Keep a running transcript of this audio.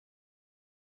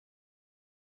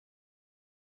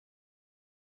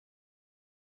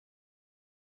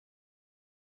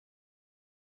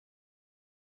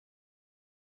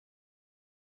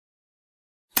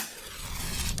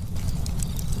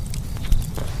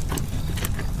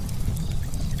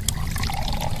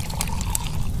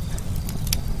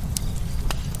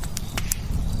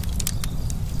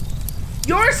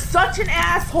You're such an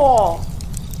asshole.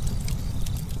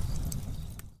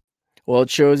 Well, it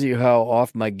shows you how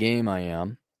off my game I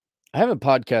am. I haven't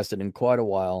podcasted in quite a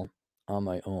while on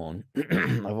my own.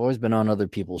 I've always been on other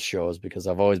people's shows because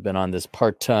I've always been on this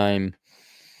part-time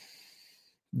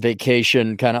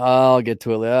vacation kind of, I'll get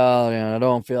to it. Oh, yeah, I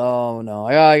don't feel, oh, no,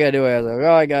 I got to do it.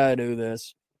 I got to do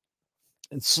this.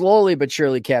 And slowly but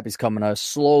surely, Cappy's coming out.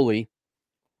 Slowly.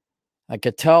 I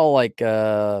could tell, like,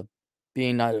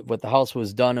 being what the house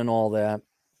was done and all that,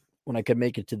 when I could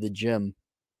make it to the gym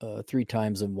 3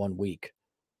 times in 1 week.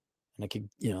 And I could,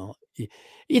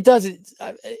 it does.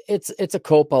 It's a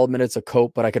cope. I'll admit it's a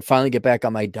cope, but I could finally get back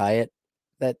on my diet.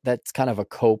 That's kind of a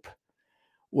cope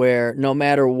where no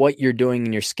matter what you're doing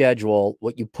in your schedule,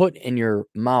 what you put in your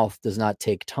mouth does not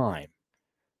take time.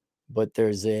 But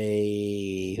there's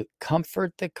a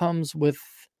comfort that comes with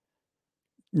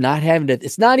not having to.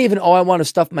 It's not even, I want to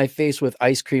stuff my face with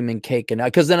ice cream and cake. And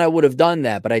because then I would have done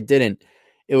that, but I didn't.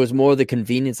 It was more the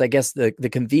convenience, I guess, the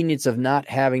convenience of not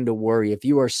having to worry. If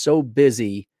you are so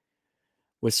busy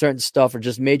with certain stuff or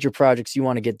just major projects you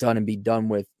want to get done and be done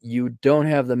with, you don't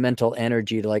have the mental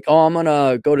energy to like, oh, I'm going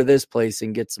to go to this place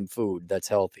and get some food that's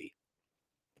healthy.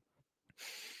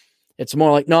 It's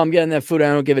more like, no, I'm getting that food.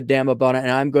 I don't give a damn about it.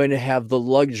 And I'm going to have the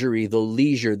luxury, the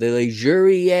leisure, the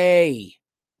luxurier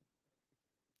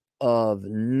of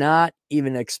not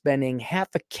even expending half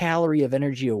a calorie of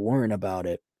energy or worrying about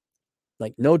it.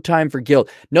 Like No Time for Guilt.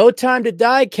 No Time to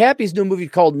Die. Cappy's new movie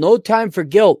called No Time for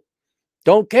Guilt.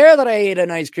 Don't care that I ate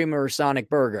an ice cream or a Sonic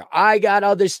burger. I got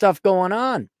other stuff going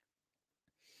on.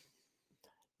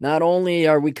 Not only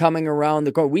are we coming around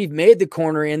the corner, we've made the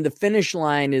corner and the finish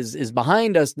line is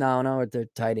behind us now. Now they're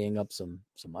tidying up some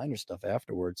minor stuff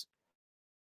afterwards.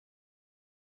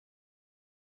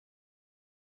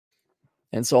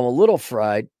 And so I'm a little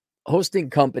fried. Hosting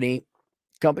company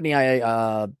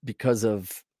I because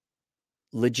of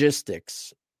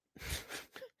logistics.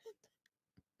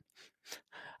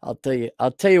 I'll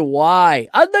tell you why.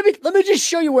 Let me just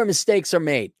show you where mistakes are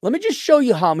made. Let me just show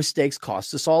you how mistakes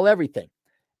cost us all everything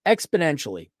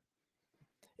exponentially.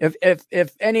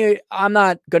 If any, I'm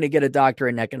not going to get a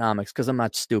doctorate in economics because I'm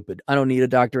not stupid. I don't need a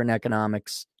doctorate in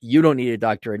economics. You don't need a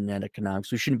doctorate in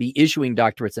economics. We shouldn't be issuing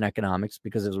doctorates in economics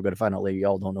because, as we're going to find out later,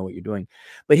 y'all don't know what you're doing.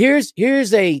 But here's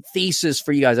a thesis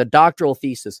for you guys, a doctoral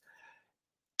thesis.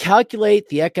 Calculate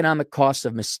the economic cost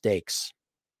of mistakes,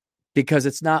 because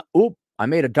it's not, I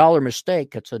made $1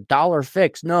 mistake. It's $1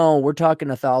 fix. No, we're talking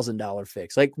 $1,000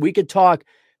 fix. Like we could talk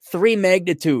 3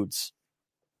 magnitudes.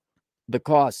 The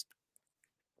cost,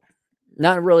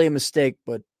 not really a mistake,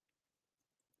 but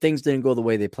things didn't go the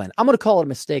way they planned. I'm going to call it a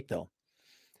mistake though.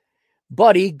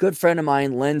 Buddy, good friend of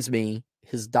mine, lends me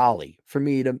his dolly for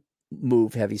me to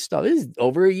move heavy stuff. This is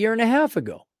over 1.5 years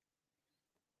ago.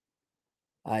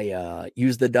 I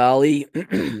use the dolly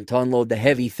to unload the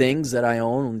heavy things that I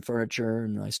own, furniture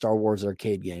and my Star Wars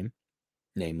arcade game,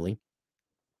 namely.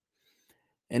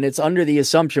 And it's under the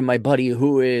assumption my buddy,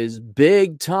 who is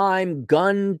big time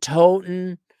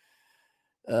gun-toting,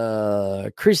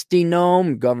 Kristi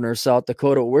Noem, governor of South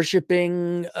Dakota,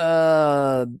 worshiping,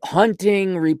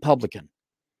 hunting Republican.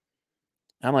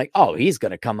 And I'm like, oh, he's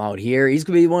going to come out here. He's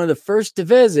going to be one of the first to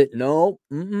visit. Nope.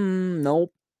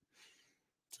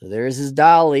 So there's his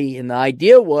dolly. And the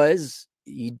idea was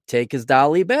he'd take his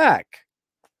dolly back.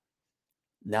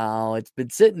 Now it's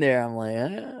been sitting there. I'm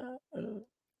like,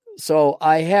 So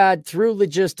I had, through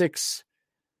logistics,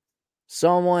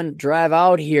 someone drive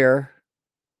out here.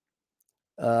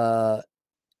 I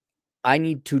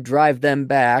need to drive them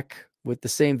back with the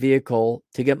same vehicle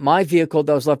to get my vehicle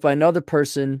that was left by another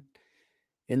person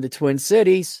in the Twin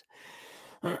Cities.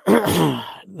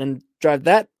 Then drive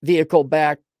that vehicle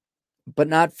back, but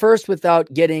not first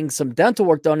without getting some dental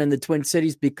work done in the Twin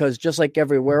Cities, because just like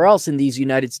everywhere else in these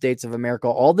United States of America,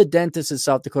 all the dentists in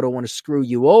South Dakota want to screw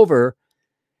you over.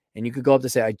 And you could go up to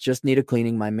say, I just need a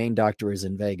cleaning. My main doctor is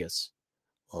in Vegas.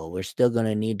 Well, we're still going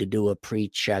to need to do a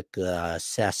pre-check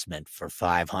assessment for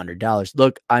 $500.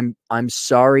 Look, I'm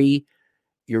sorry.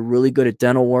 You're really good at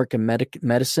dental work and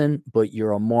medicine, but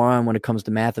you're a moron when it comes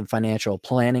to math and financial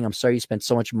planning. I'm sorry you spent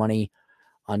so much money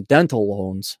on dental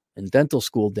loans and dental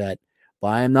school debt, but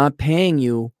I am not paying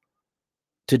you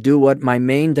to do what my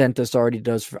main dentist already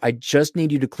does. I just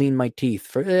need you to clean my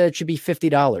teeth. It should be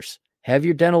 $50. Have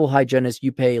your dental hygienist,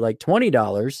 you pay like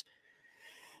 $20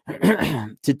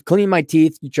 to clean my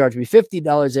teeth. You charge me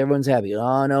 $50. Everyone's happy.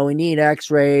 Oh no, we need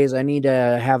x-rays. I need to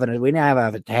have we need to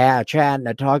have a chat and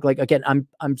a talk. Like, again,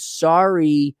 I'm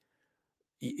sorry.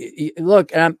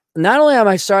 Look, and not only am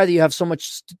I sorry that you have so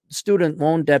much student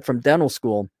loan debt from dental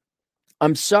school,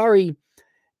 I'm sorry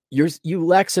you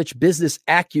lack such business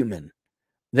acumen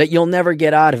that you'll never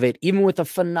get out of it, even with a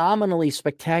phenomenally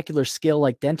spectacular skill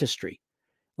like dentistry.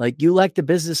 Like, you lack the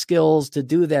business skills to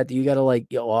do that. You got to we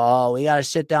got to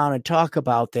sit down and talk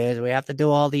about this. We have to do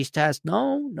all these tests.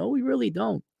 No, we really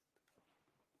don't.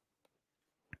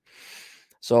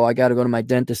 So I got to go to my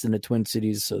dentist in the Twin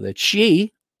Cities so that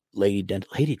she, lady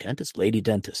dentist,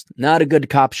 not a good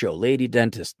cop show. Lady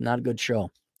dentist, not a good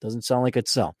show. Doesn't sound like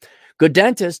it's so. Good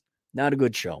dentist, not a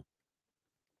good show.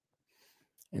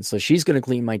 And so she's going to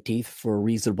clean my teeth for a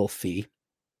reasonable fee.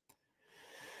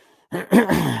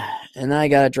 And then I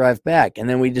got to drive back. And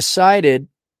then we decided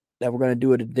that we're going to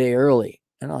do it a day early.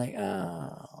 And I'm like,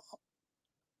 oh.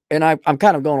 And I'm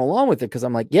kind of going along with it because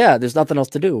I'm like, yeah, there's nothing else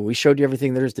to do. We showed you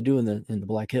everything there is to do in the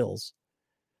Black Hills.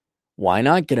 Why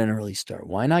not get an early start?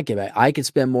 Why not get back? I could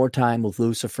spend more time with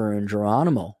Lucifer and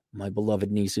Geronimo, my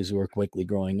beloved nieces who are quickly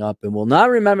growing up and will not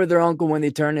remember their uncle when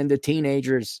they turn into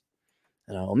teenagers.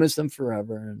 And I'll miss them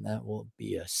forever. And that will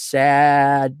be a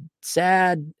sad,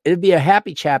 it'd be a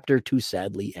happy chapter to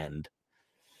sadly end.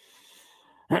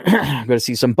 I'm going to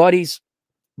see some buddies,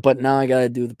 but now I got to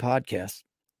do the podcast.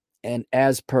 And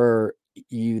as per,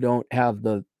 you don't have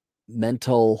the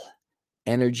mental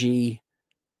energy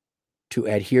to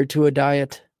adhere to a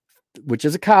diet, which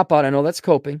is a cop-out. I know that's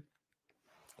coping.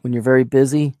 When you're very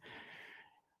busy,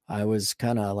 I was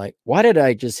kind of like, why did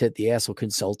I just hit the Asshole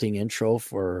Consulting intro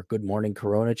for Good Morning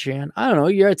Coronachan? I don't know.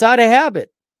 It's out of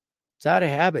habit. It's out of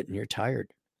habit and you're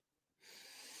tired.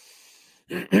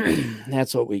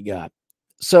 That's what we got.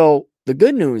 So the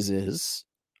good news is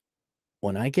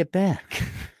when I get back,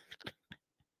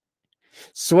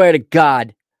 swear to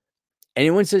God,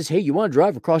 anyone says, hey, you want to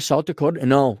drive across South Dakota?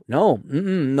 No,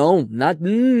 not.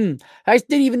 I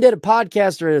even did a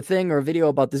podcast or a thing or a video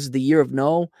about this is the year of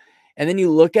no. And then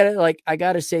you look at it like, I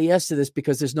got to say yes to this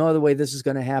because there's no other way this is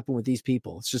going to happen with these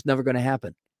people. It's just never going to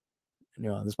happen.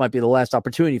 This might be the last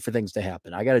opportunity for things to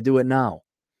happen. I got to do it now.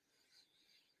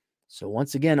 So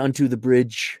once again, unto the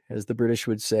bridge, as the British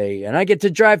would say. And I get to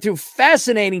drive through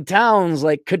fascinating towns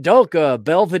like Kadoka,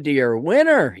 Belvedere,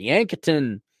 Winter,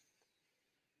 Yankton,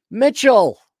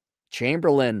 Mitchell,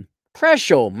 Chamberlain,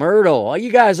 Presho, Myrtle. Oh,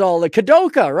 you guys all, the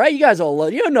Kadoka, right? You guys all,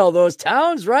 you know those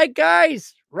towns, right,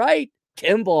 guys? Right?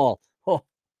 Kimball. Oh,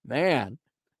 man.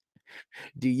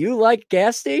 Do you like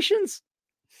gas stations?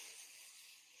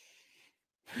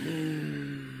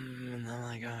 And I'm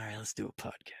like, all right, let's do a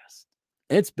podcast.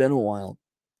 It's been a while.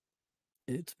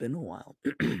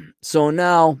 So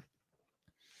now,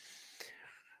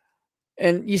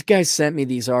 and you guys sent me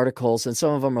these articles, and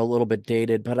some of them are a little bit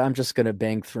dated, but I'm just going to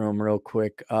bang through them real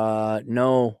quick.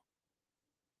 No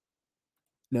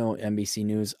NBC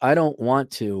News. I don't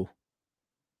want to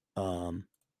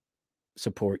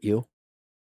support you.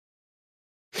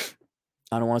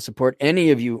 I don't want to support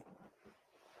any of you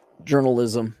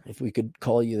journalism, if we could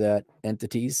call you that,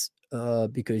 entities,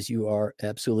 because you are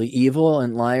absolutely evil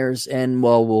and liars. And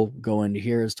well, we'll go into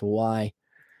here as to why.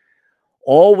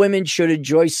 All women should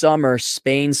enjoy summer,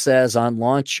 Spain says on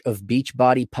launch of beach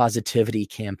body positivity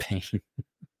campaign.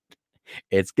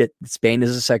 It's good. Spain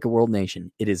is a second world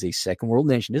nation. It is a second world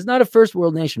nation. It's not a first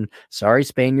world nation. Sorry,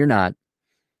 Spain, you're not.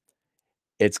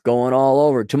 It's going all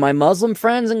over. To my Muslim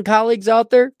friends and colleagues out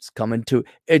there, it's coming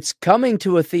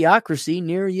to a theocracy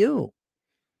near you.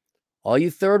 All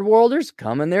you third worlders,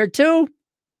 coming there too.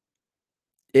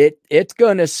 It's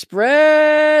going to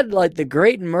spread like the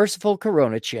great and merciful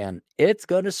Coronachan. It's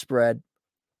going to spread.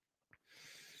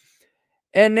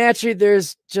 And naturally,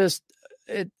 there's just...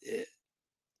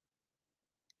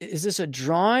 is this a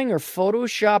drawing or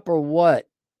Photoshop or what?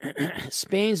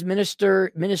 Spain's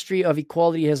Ministry of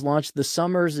Equality has launched the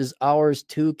Summers is Ours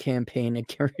Too campaign,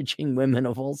 encouraging women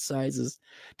of all sizes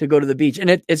to go to the beach.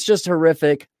 And it's just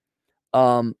horrific.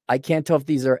 I can't tell if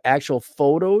these are actual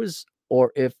photos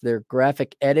or if they're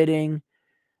graphic editing.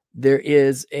 There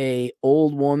is a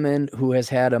old woman who has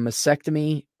had a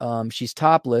mastectomy. She's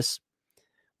topless.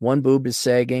 One boob is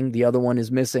sagging. The other one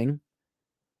is missing.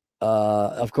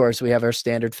 Of course, we have our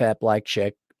standard fat black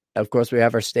chick. Of course, we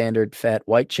have our standard fat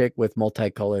white chick with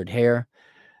multicolored hair.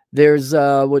 There's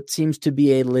what seems to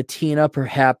be a Latina,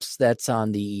 perhaps that's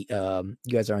on the, you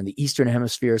guys are on the Eastern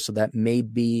Hemisphere, so that may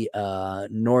be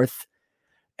North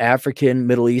African,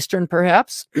 Middle Eastern,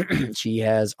 perhaps. She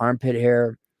has armpit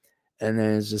hair, and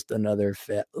then there's just another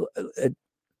fat.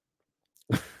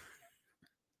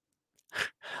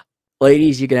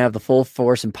 Ladies, you can have the full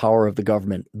force and power of the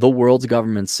government. The world's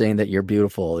government saying that you're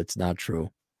beautiful. It's not true.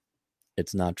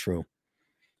 It's not true.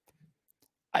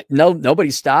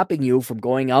 Nobody's stopping you from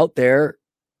going out there.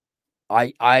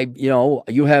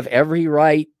 You have every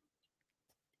right.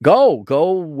 Go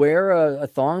wear a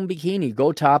thong bikini.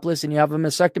 Go topless, and you have a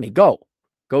mastectomy. Go.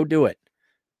 Go do it.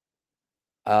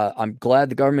 I'm glad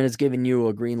the government has given you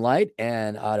a green light,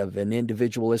 and out of an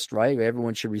individualist right,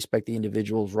 everyone should respect the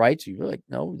individual's rights. You're like,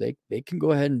 no, they can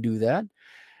go ahead and do that.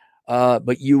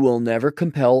 But you will never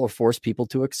compel or force people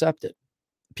to accept it.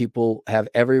 People have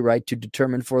every right to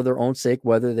determine for their own sake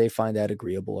whether they find that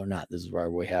agreeable or not. This is where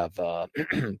we have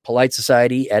polite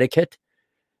society etiquette,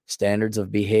 standards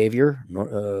of behavior,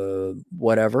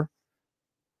 whatever.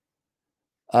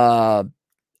 I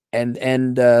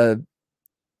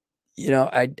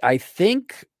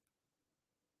think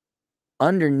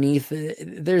underneath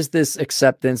there's this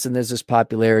acceptance and there's this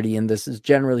popularity, and this is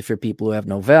generally for people who have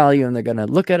no value, and they're going to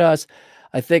look at us.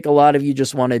 I think a lot of you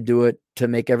just want to do it to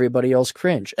make everybody else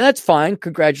cringe, and that's fine.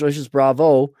 Congratulations,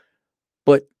 bravo.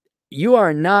 But you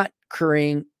are not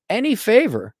currying any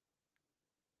favor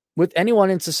with anyone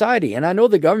in society. And I know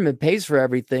the government pays for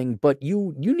everything, but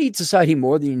you need society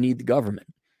more than you need the government.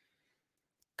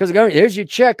 Because the government, there's your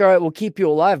check. All right, we'll keep you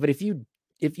alive. But if you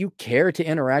care to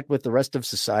interact with the rest of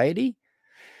society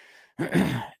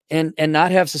and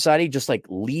not have society just like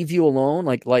leave you alone,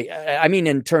 I mean,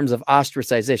 in terms of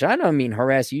ostracization, I don't mean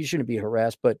harass you. You shouldn't be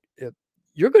harassed, but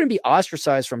you're going to be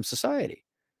ostracized from society.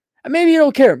 And maybe you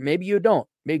don't care. Maybe you don't.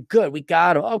 Maybe good. We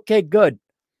got him. Okay, good.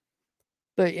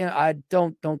 But I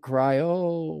don't cry.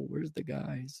 Oh, where's the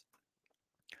guys?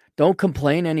 Don't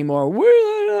complain anymore. We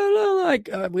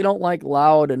don't like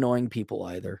loud, annoying people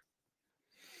either.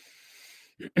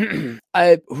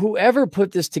 Whoever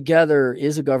put this together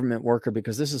is a government worker,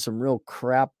 because this is some real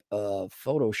crap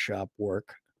Photoshop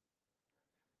work.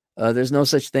 There's no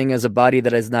such thing as a body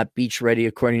that is not beach ready,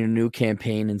 according to a new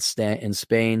campaign in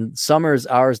Spain. Summer is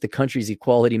ours, the country's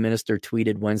equality minister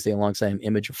tweeted Wednesday alongside an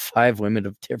image of 5 women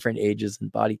of different ages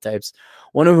and body types,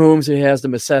 one of whom has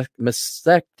the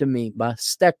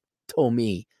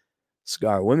mastectomy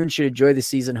scar. Women should enjoy the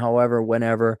season, however,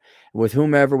 whenever, with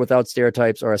whomever, without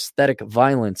stereotypes or aesthetic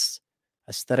violence.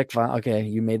 Okay,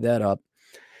 you made that up.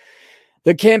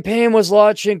 The campaign was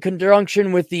launched in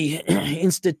conjunction with the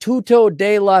Instituto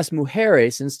de las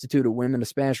Mujeres, Institute of Women, a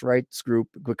Spanish rights group,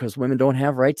 because women don't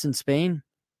have rights in Spain.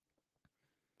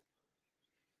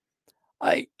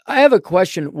 I have a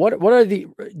question. What are do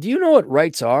you know what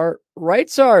rights are?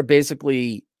 Rights are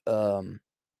basically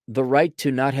the right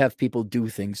to not have people do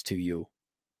things to you.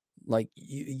 Like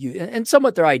you and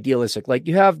somewhat they're idealistic. Like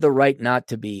you have the right not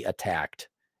to be attacked.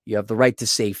 You have the right to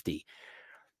safety.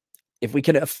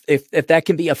 If that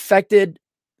can be affected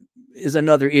is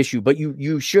another issue, but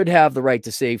you should have the right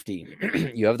to safety.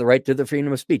 You have the right to the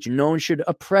freedom of speech. No one should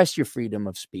oppress your freedom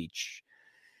of speech.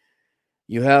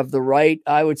 You have the right,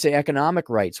 I would say, economic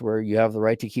rights, where you have the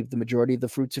right to keep the majority of the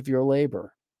fruits of your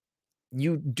labor.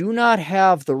 You do not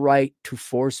have the right to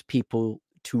force people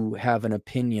to have an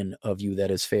opinion of you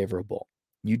that is favorable.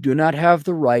 You do not have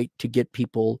the right to get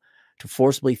people to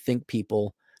forcibly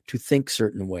people to think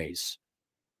certain ways.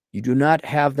 You do not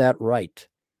have that right.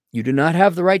 You do not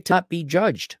have the right to not be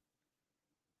judged.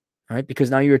 All right?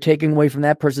 Because now you're taking away from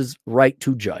that person's right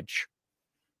to judge.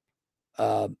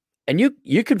 And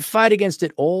you can fight against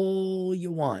it all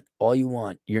you want.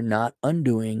 You're not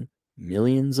undoing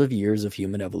millions of years of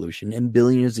human evolution and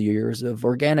billions of years of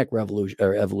organic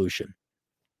evolution.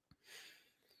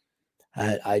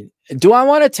 Do I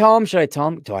want to tell them? Should I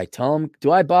tell them? Do I tell them?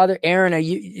 Do I bother? Aaron,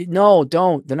 no,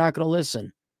 don't. They're not going to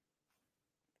listen.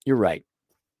 You're right.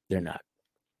 They're not.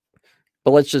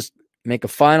 But let's just make a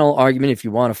final argument. If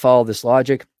you want to follow this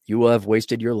logic, you will have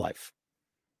wasted your life.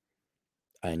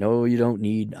 I know you don't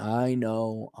need. I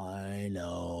know.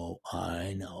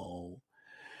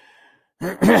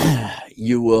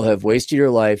 You will have wasted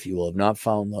your life. You will have not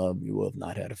found love. You will have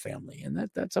not had a family. And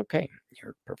that's okay.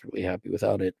 You're perfectly happy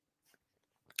without it.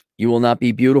 You will not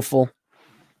be beautiful.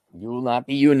 You will not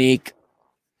be unique.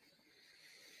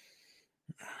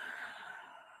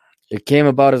 It came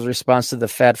about as a response to the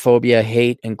fat phobia,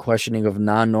 hate, and questioning of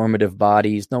non-normative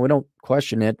bodies. No, we don't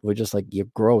question it. We're just like, you're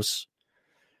gross.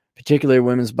 Particularly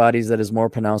women's bodies, that is more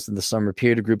pronounced in the summer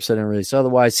period. A group said and release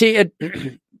otherwise. See,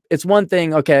 it's one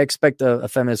thing. Okay, I expect a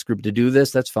feminist group to do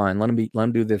this. That's fine. Let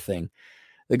them do their thing.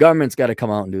 The government's got to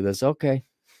come out and do this. Okay.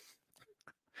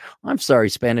 I'm sorry,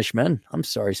 Spanish men. I'm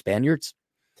sorry, Spaniards.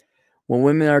 When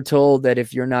women are told that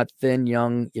if you're not thin,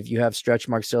 young, if you have stretch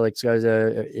marks,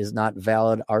 is not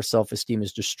valid, our self-esteem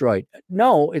is destroyed.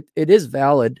 No, it is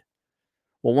valid.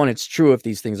 Well, one, it's true if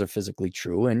these things are physically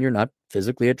true, and you're not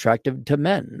physically attractive to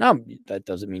men. Now, that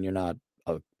doesn't mean you're not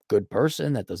a good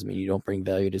person. That doesn't mean you don't bring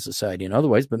value to society in other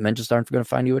ways, but men just aren't going to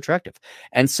find you attractive.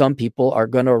 And some people are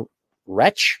going to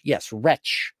retch at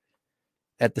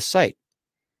the sight.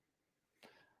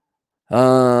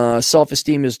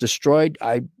 Self-esteem is destroyed.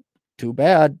 Too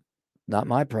bad. Not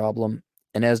my problem.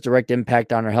 And has direct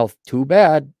impact on our health. Too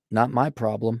bad. Not my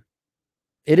problem.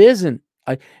 It isn't.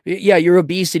 Yeah, your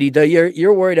obesity.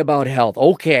 You're worried about health.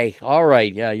 Okay, all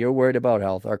right. Yeah, you're worried about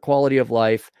health, our quality of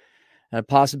life, and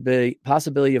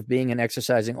possibility of being and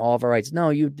exercising all of our rights. No,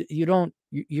 you don't.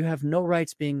 You have no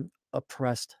rights being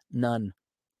oppressed. None.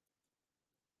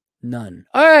 All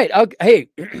right. Hey,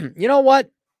 you know what?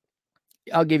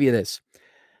 I'll give you this.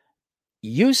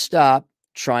 You stop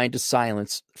trying to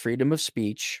silence freedom of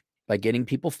speech by getting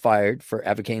people fired for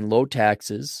advocating low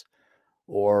taxes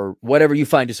or whatever you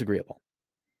find disagreeable.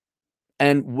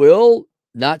 And we'll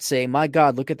not say, my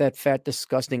God, look at that fat,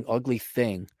 disgusting, ugly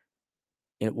thing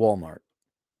at Walmart.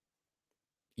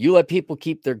 You let people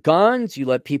keep their guns. You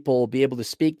let people be able to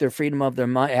speak their freedom of their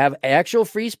mind, have actual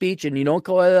free speech, and you don't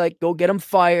go get them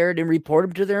fired and report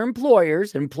them to their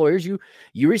employers. Employers,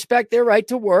 you respect their right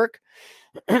to work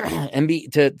and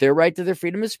their right to their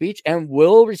freedom of speech, and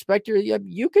will respect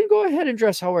you can go ahead and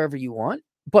dress however you want,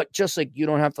 but just like you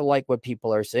don't have to like what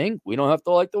people are saying, we don't have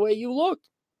to like the way you look.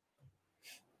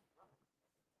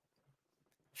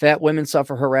 Fat women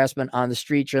suffer harassment on the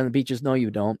streets or on the beaches. No,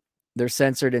 you don't. They're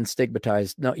censored and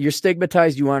stigmatized. No, you're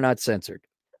stigmatized. You are not censored.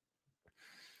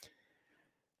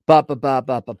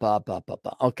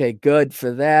 Okay, good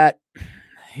for that.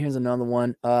 Here's another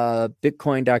one.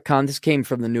 Bitcoin.com. This came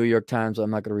from the New York Times.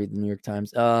 I'm not going to read the New York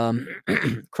Times.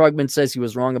 Krugman says he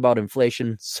was wrong about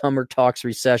inflation. Summer talks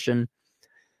recession.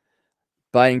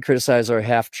 Biden criticized our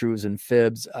half-truths and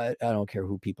fibs. I don't care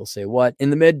who people say what. In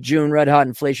the mid-June, red-hot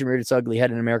inflation reared its ugly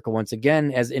head in America once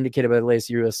again, as indicated by the latest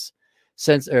U.S.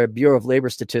 Bureau of Labor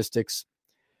Statistics.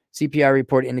 CPI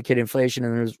report indicated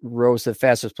inflation rose to the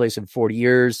fastest place in 40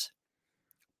 years.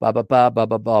 Paul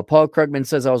Krugman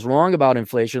says I was wrong about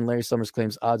inflation. Larry Summers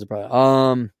claims odds are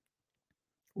probably.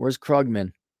 Where's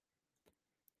Krugman?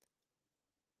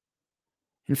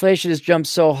 Inflation has jumped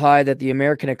so high that the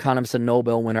American economist, a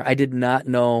Nobel winner, I did not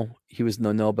know he was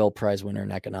the Nobel Prize winner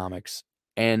in economics.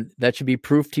 And that should be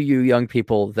proof to you, young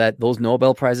people, that those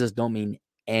Nobel Prizes don't mean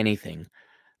anything.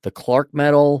 The Clark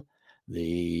Medal,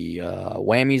 the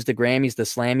whammies, the Grammys, the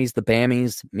Slammies, the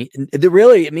Bammies,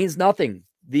 it means nothing.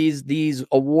 These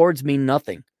awards mean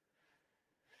nothing.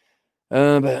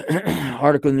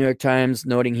 Article in the New York Times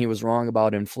noting he was wrong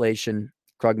about inflation.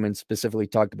 Krugman specifically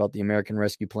talked about the American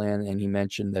Rescue Plan, and he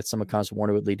mentioned that some economists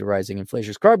warned it would lead to rising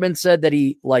inflation. Krugman said that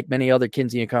he, like many other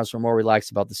Keynesian economists, were more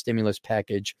relaxed about the stimulus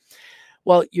package.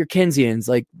 Well, you're Keynesians.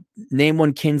 Like, name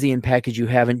one Keynesian package you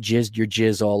haven't jizzed your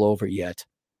jizz all over yet.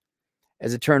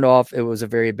 As it turned off, it was a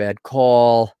very bad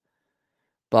call.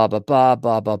 Look,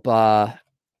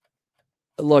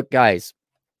 guys,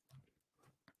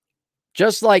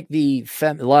 just like the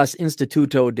Las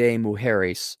Instituto de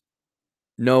Mujeres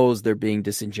knows they're being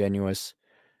disingenuous,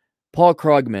 Paul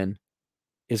Krugman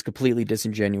is completely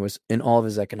disingenuous in all of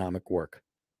his economic work.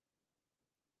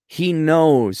 He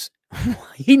knows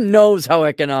how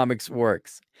economics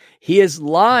works. He is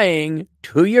lying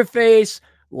to your face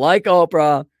like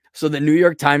Oprah, so the New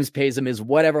York Times pays him his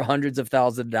whatever hundreds of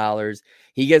thousands of dollars.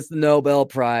 He gets the Nobel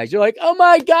Prize. You're like, oh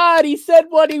my God, he said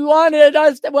what we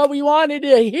wanted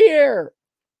to hear.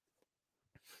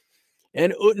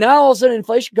 And now all of a sudden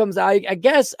inflation comes out. I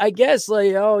guess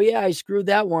like, oh yeah, I screwed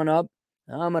that one up.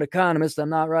 I'm an economist. I'm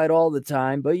not right all the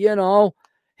time, but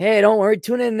hey, don't worry.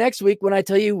 Tune in next week when I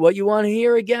tell you what you want to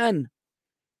hear again.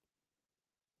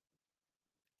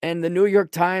 And the New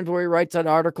York Times, where he writes an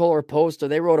article or post, or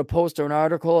they wrote a post or an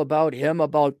article about him,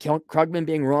 about Krugman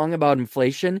being wrong about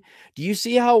inflation. Do you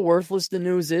see how worthless the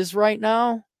news is right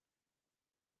now?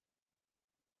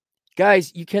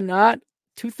 Guys,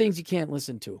 two things you can't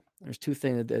listen to. There's two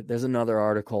things. There's another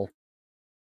article.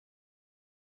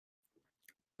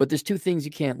 But there's two things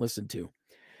you can't listen to.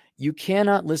 You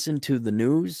cannot listen to the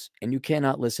news, and you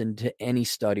cannot listen to any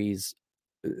studies,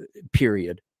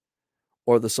 period,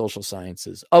 or the social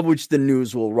sciences, of which the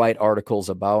news will write articles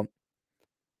about.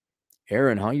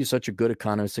 Aaron, how are you such a good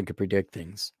economist and can predict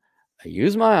things? I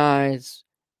use my eyes,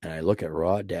 and I look at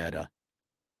raw data.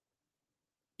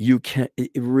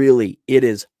 It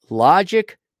is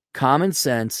logic, common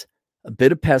sense, a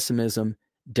bit of pessimism,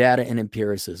 data, and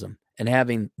empiricism, and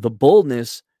having the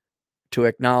boldness to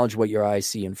acknowledge what your eyes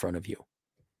see in front of you.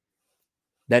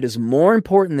 That is more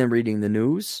important than reading the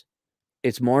news.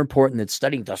 It's more important than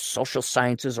studying the social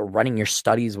sciences or running your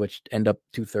studies, which end up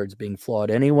 2/3 being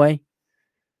flawed anyway.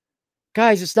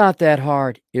 Guys, it's not that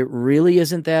hard. It really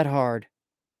isn't that hard.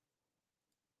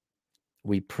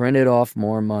 We printed off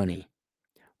more money.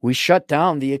 We shut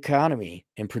down the economy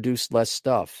and produced less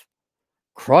stuff.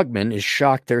 Krugman is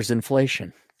shocked there's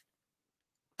inflation.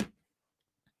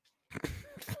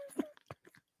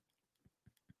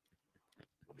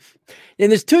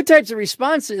 And there's two types of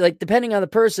responses, like depending on the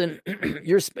person.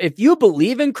 If you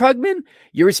believe in Krugman,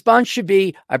 your response should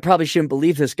be, I probably shouldn't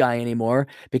believe this guy anymore,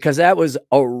 because that was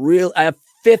a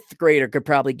fifth grader could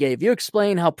probably get. If you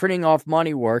explain how printing off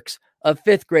money works, a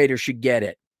fifth grader should get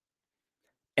it.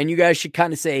 And you guys should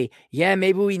kind of say, yeah,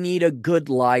 maybe we need a good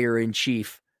liar in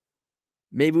chief.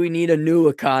 Maybe we need a new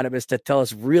economist to tell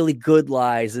us really good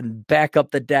lies and back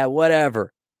up the data,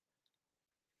 whatever.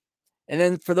 And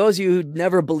then for those of you who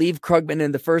never believed Krugman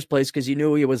in the first place because you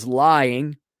knew he was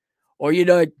lying, or you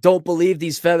don't believe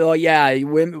these fat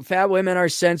women are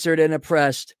censored and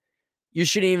oppressed, you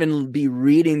shouldn't even be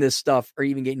reading this stuff or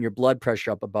even getting your blood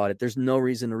pressure up about it. There's no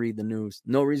reason to read the news.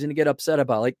 No reason to get upset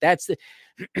about it. Like, that's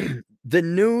the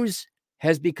news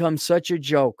has become such a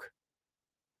joke.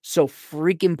 So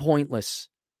freaking pointless.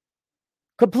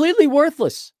 Completely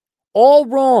worthless. All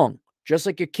wrong. Just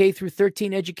like your K through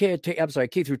 13 education. I'm sorry,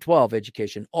 K through 12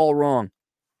 education. All wrong.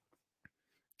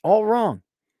 All wrong.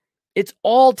 It's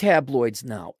all tabloids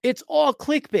now. It's all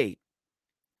clickbait.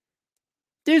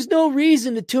 There's no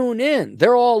reason to tune in.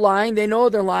 They're all lying. They know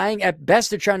they're lying. At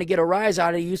best, they're trying to get a rise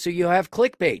out of you so you have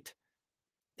clickbait.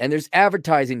 And there's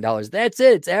advertising dollars. That's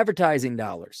it. It's advertising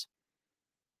dollars.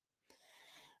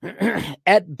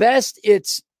 At best,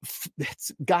 it's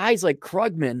guys like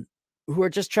Krugman who are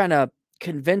just trying to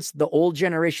convince the old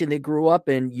generation they grew up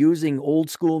in using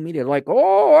old school media. Like,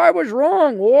 oh, I was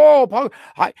wrong. Oh,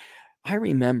 I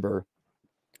remember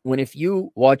when if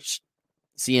you watched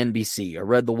CNBC or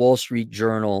read the Wall Street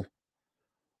Journal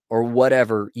or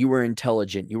whatever, you were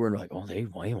intelligent. You were like, oh, they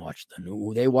watched the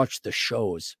news. They watched the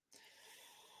shows.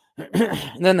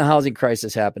 And then the housing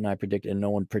crisis happened. I predicted, and no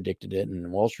one predicted it.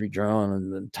 And Wall Street Journal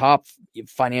and the top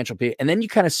financial people. And then you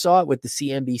kind of saw it with the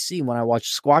CNBC when I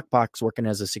watched Squawk Box working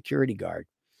as a security guard.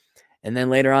 And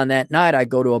then later on that night, I'd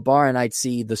go to a bar and I'd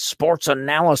see the sports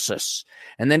analysis.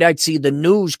 And then I'd see the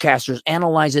newscasters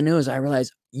analyze the news. I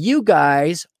realized you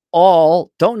guys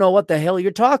all don't know what the hell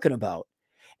you're talking about.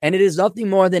 And it is nothing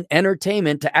more than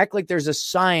entertainment to act like there's a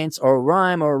science or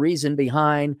rhyme or reason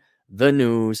behind the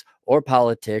news or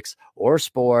politics or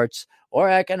sports or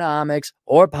economics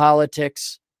or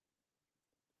politics.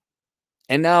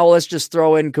 And now let's just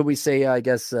throw in, could we say, I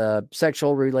guess,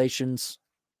 sexual relations,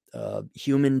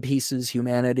 human pieces,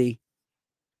 humanity.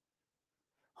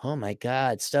 Oh my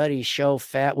God. Studies show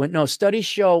fat,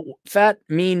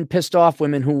 mean, pissed off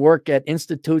women who work at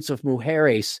institutes of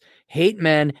mujeres, hate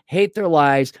men, hate their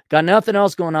lives, got nothing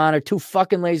else going on, are too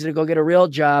fucking lazy to go get a real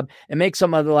job and make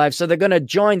some other life. So they're going to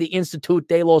join the Institute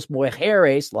de las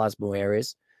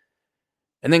Mujeres,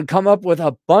 and then come up with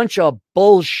a bunch of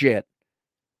bullshit.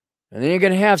 And then you're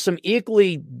going to have some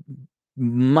equally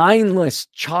mindless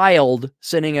child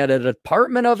sitting at a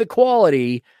Department of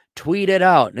Equality tweet it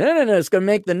out. No, it's going to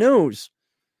make the news.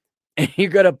 And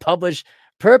you're going to publish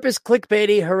purpose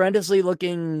clickbaity, horrendously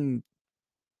looking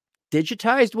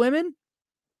digitized women.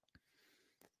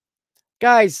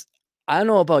 Guys, I don't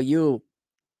know about you.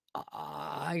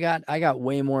 I got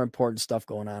way more important stuff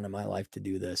going on in my life to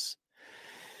do this.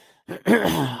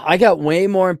 I got way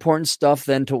more important stuff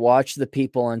than to watch the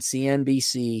people on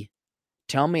CNBC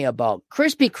tell me about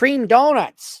Krispy Kreme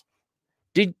donuts.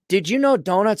 Did you know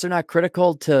donuts are not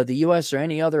critical to the U.S. or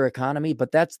any other economy,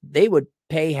 but they would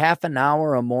pay half an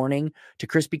hour a morning to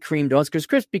Krispy Kreme donuts because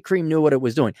Krispy Kreme knew what it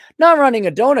was doing. Not running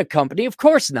a donut company, of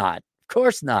course not. Of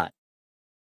course not.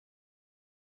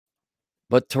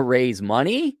 But to raise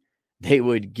money, they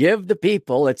would give the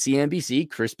people at CNBC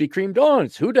Krispy Kreme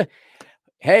donuts.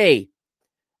 Hey,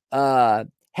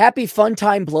 happy fun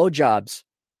time blowjobs.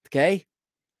 Okay.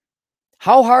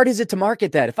 How hard is it to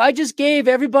market that? If I just gave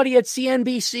everybody at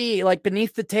CNBC, like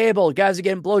beneath the table, guys are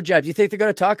getting blowjobs, you think they're going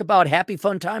to talk about happy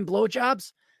fun time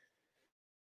blowjobs?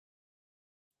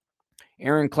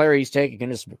 Aaron Clarey's taking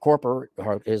his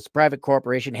private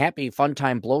corporation, Happy Fun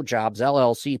Time Blowjobs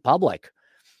LLC, public.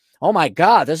 Oh my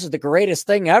God, this is the greatest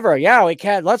thing ever. Yeah, we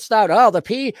can't. Let's start.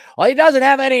 He doesn't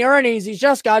have any earnings. He's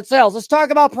just got sales. Let's talk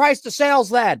about price to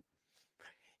sales then.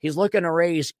 He's looking to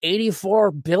raise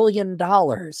 $84 billion.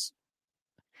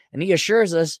 And he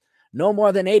assures us no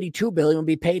more than $82 billion will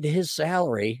be paid to his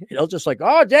salary. He'll just like,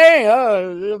 oh, dang,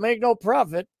 he'll make no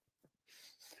profit.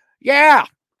 Yeah,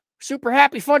 super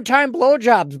happy fun time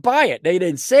blowjobs. Buy it. They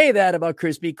didn't say that about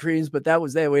Krispy Kremes, but that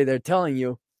was the way they're telling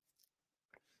you.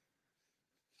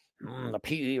 The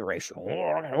PE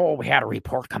ratio. Oh, we had a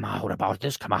report come out about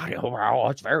this commodity. Oh,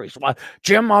 it's very small.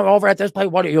 Jim, over at this place,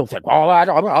 what do you think? Oh,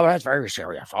 that's very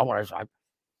serious.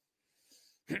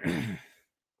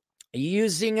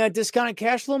 Using a discounted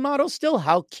cash flow model still?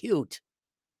 How cute.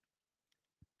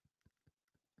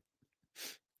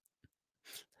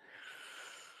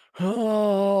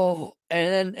 Oh,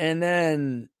 and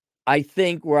then I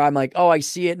think where I'm like, oh, I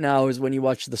see it now is when you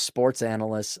watch the sports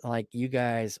analysts. Like, you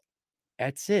guys,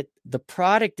 that's it. The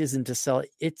product isn't to sell,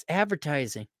 it's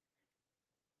advertising.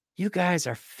 You guys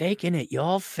are faking it. You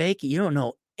all fake it. You don't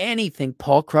know anything,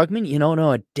 Paul Krugman. You don't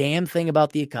know a damn thing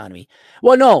about the economy.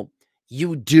 Well, no,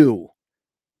 you do.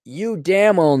 You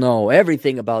damn well know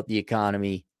everything about the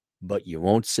economy, but you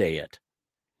won't say it.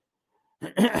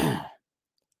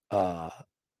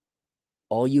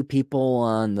 All you people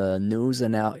on the news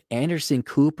and now Anderson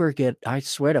Cooper I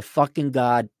swear to fucking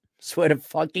God,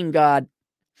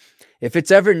 if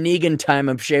it's ever Negan time,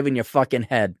 I'm shaving your fucking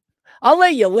head. I'll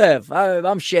let you live.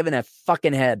 I'm shaving that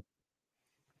fucking head.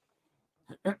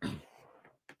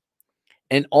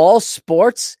 And all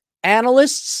sports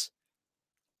analysts,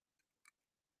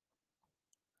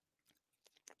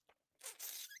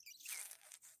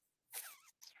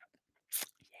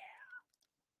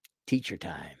 teacher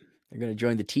time. They're going to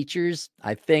join the teachers.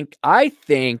 I think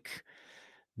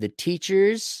the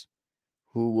teachers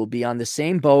who will be on the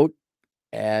same boat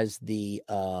as the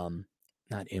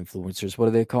not influencers, what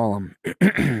do they call them?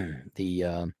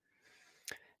 The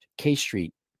K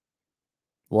Street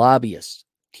lobbyists,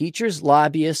 teachers,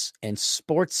 lobbyists, and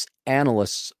sports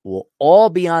analysts will all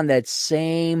be on that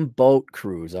same boat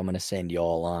cruise I'm going to send you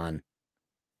all on.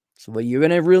 So you're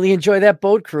going to really enjoy that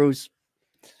boat cruise.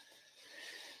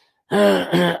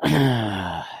 And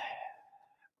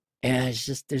it's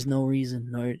just, there's no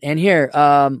reason. And here,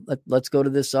 let's go to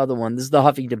this other one. This is the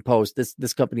Huffington Post.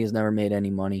 This company has never made any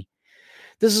money.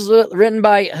 This is written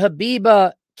by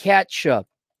Habiba Katcha.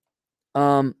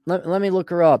 Let me look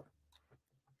her up.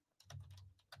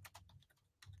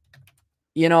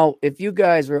 You know, if you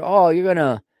guys were, you're going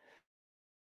to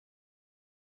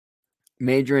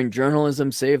major in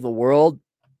journalism, save the world.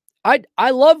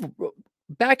 I love,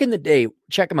 back in the day,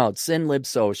 check them out. Sin Lib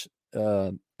Soch,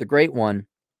 the great one.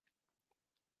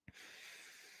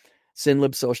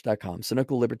 SinLibSoch.com,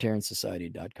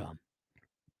 CynicalLibertarianSociety.com.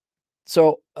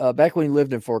 So back when he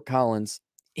lived in Fort Collins,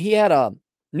 he had a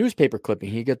newspaper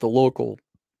clipping. He'd get the local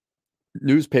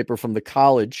newspaper from the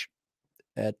college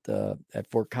at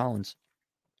Fort Collins.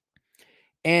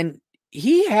 And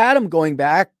he had them going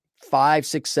back 5,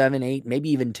 6, 7, 8,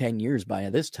 maybe even 10 years by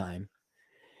this time.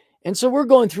 And so we're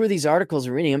going through these articles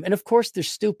and reading them. And of course, they're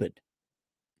stupid.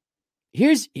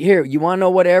 Here, you want to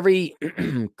know what every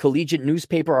collegiate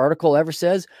newspaper article ever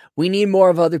says? We need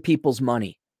more of other people's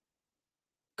money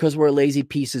because we're lazy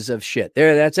pieces of shit.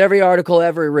 There, that's every article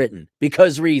ever written,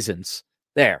 because reasons.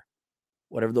 There.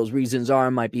 Whatever those reasons are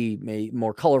might be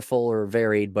more colorful or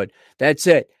varied, but that's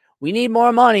it. We need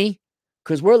more money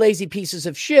because we're lazy pieces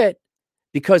of shit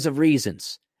because of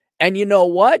reasons. And you know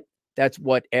what? That's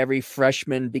what every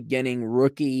freshman, beginning,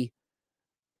 rookie,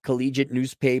 collegiate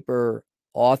newspaper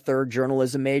author,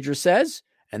 journalism major says.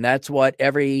 And that's what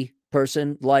every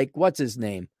person like, what's his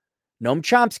name? Noam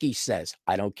Chomsky says.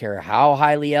 I don't care how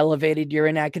highly elevated you're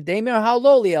in academia or how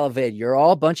lowly elevated. You're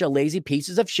all a bunch of lazy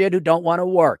pieces of shit who don't want to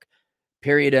work.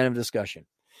 Period. End of discussion.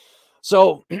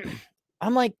 So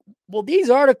I'm like, well, these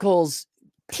articles,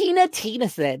 Tina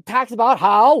said, talks about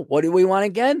how, what do we want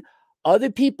again? Other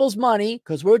people's money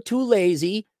because we're too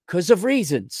lazy because of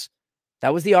reasons.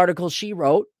 That was the article she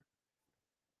wrote.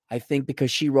 I think because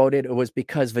she wrote it, it was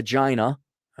because vagina.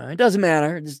 It doesn't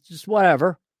matter. It's just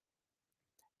whatever.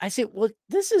 I said, well,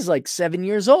 this is like 7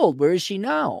 years old. Where is she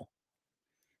now?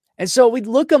 And so we'd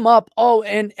look them up. Oh,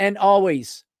 and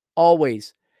always,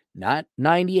 not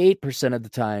 98% of the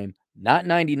time, not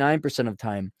 99% of the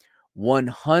time,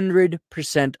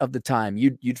 100% of the time.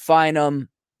 You'd find them,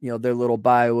 their little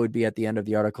bio would be at the end of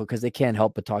the article because they can't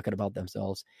help but talking about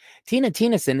themselves. Tina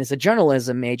Tennyson is a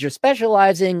journalism major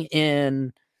specializing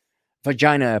in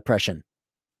vagina oppression.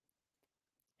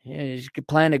 Yeah, she could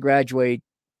plan to graduate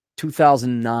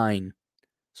 2009.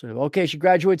 So, okay, she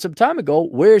graduated some time ago.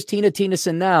 Where's Tina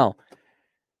Tennyson now?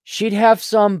 She'd have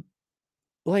some,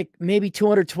 like, maybe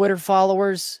 200 Twitter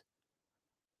followers.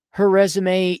 Her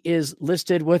resume is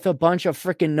listed with a bunch of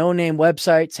freaking no-name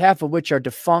websites, half of which are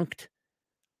defunct.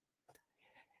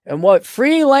 And what?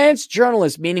 Freelance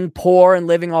journalist, meaning poor and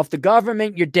living off the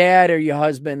government, your dad or your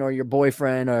husband or your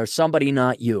boyfriend or somebody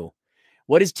not you.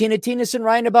 What is Tina Tennyson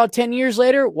writing about 10 years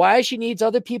later? Why she needs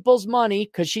other people's money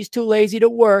because she's too lazy to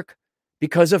work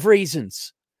because of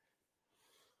reasons.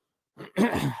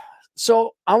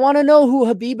 So I want to know who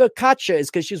Habiba Katcha is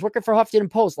because she's working for Huffington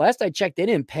Post. Last I checked, they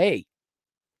didn't pay.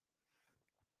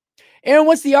 And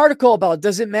what's the article about?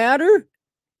 Does it matter?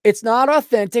 It's not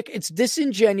authentic. It's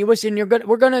disingenuous, and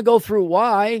we're gonna go through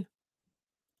why.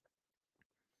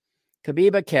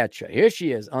 Habiba Katcha. Here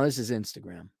she is. Oh, this is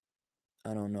Instagram.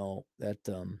 I don't know.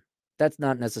 That's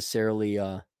not necessarily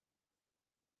a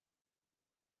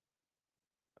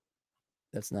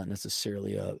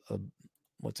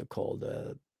what's it called?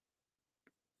 A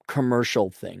commercial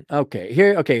thing. Okay.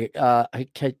 Here, okay.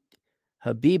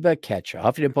 Habiba Ketcha,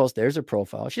 Huffington Post. There's her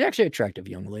profile. She's actually an attractive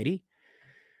young lady.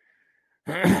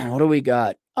 What do we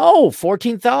got? Oh,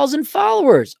 14,000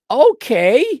 followers.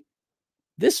 Okay.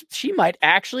 She might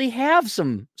actually have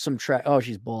some track. Oh,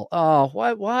 she's bald. Oh,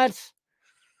 what?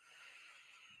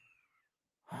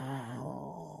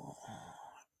 Oh,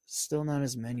 still not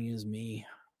as many as me.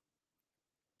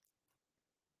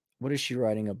 What is she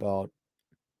writing about?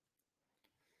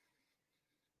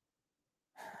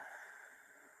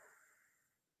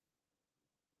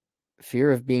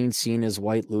 Fear of being seen as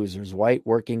white losers, white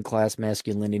working class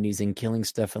masculinities, and killing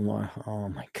Stephen Laura. Oh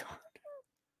my God.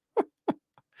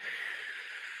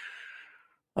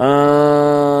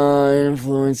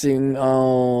 Influencing.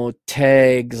 Oh,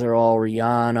 tags are all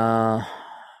Rihanna.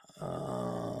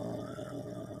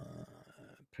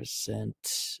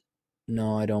 Percent.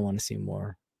 No, I don't want to see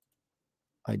more.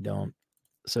 I don't.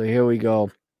 So here we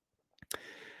go.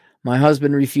 My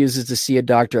husband refuses to see a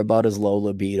doctor about his low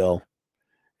libido.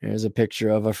 Here's a picture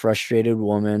of a frustrated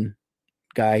woman.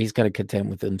 Guy, he's kind of content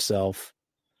with himself.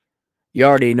 You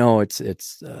already know it's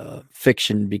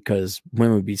fiction because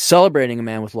women would be celebrating a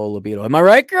man with low libido. Am I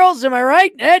right, girls? Am I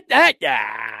right?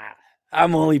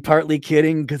 I'm only partly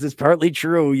kidding because it's partly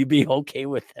true. You'd be okay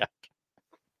with that.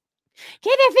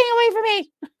 Get that thing away from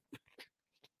me.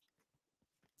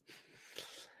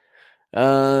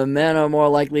 Men are more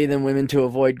likely than women to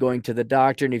avoid going to the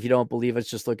doctor. And if you don't believe us,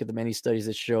 just look at the many studies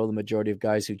that show the majority of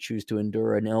guys who choose to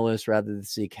endure an illness rather than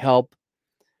seek help.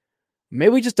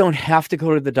 Maybe we just don't have to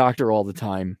go to the doctor all the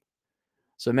time.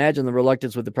 So imagine the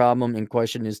reluctance with the problem in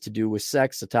question is to do with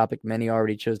sex, a topic many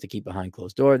already chose to keep behind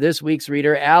closed door. This week's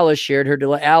reader, Alice, shared her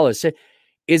delay. Alice,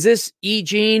 is this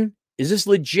Gene? Is this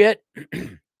legit?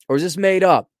 Or is this made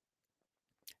up?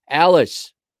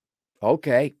 Alice.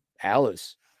 Okay,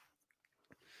 Alice.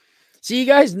 See, you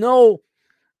guys know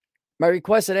my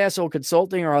requests at Asshole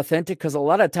Consulting are authentic because a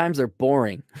lot of times they're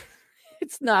boring.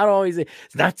 It's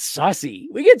not saucy.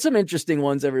 We get some interesting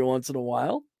ones every once in a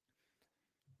while.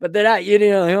 But they're not,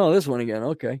 this one again.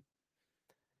 Okay.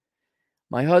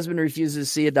 My husband refuses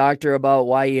to see a doctor about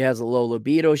why he has a low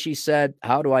libido, she said.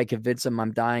 How do I convince him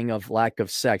I'm dying of lack of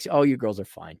sex? Oh, you girls are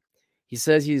fine. He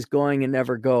says he's going and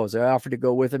never goes. I offered to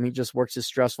go with him. He just works his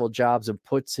stressful jobs and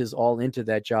puts his all into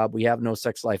that job. We have no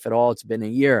sex life at all. It's been a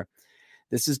year.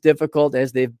 This is difficult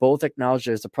as they've both acknowledged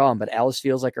there's a problem, but Alice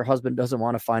feels like her husband doesn't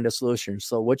want to find a solution.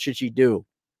 So what should she do?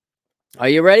 Are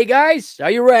you ready, guys?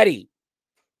 Are you ready?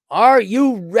 Are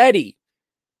you ready?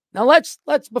 Now let's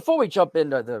before we jump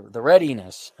into the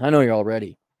readiness, I know you're all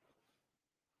ready.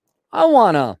 I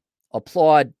want to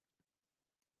applaud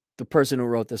the person who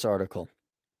wrote this article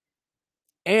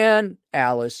and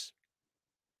Alice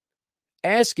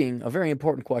asking a very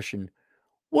important question.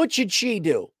 What should she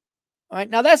do? All right.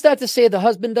 Now, that's not to say the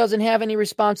husband doesn't have any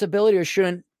responsibility or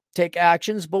shouldn't take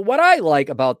actions. But what I like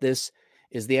about this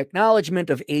is the acknowledgement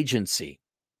of agency.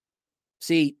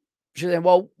 See, she said,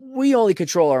 well, we only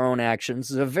control our own actions.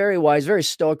 It's a very wise, very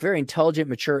stoic, very intelligent,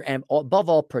 mature, and above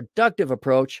all, productive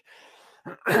approach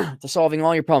to solving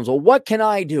all your problems. Well, what can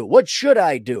I do? What should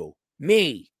I do?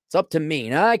 Me. It's up to me.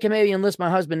 Now, I can maybe enlist my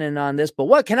husband in on this, but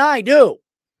what can I do?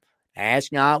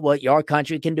 Ask not what your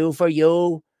country can do for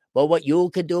you, but what you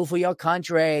can do for your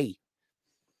country.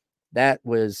 That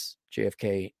was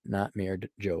JFK, not Mayor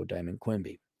Joe Diamond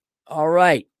Quimby. All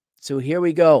right. So here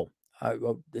we go. We're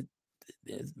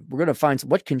going to find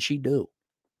what can she do?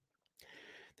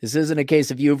 This isn't a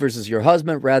case of you versus your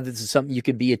husband. Rather, this is something you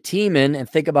can be a team in and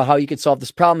think about how you can solve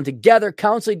this problem together.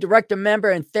 Counseling director,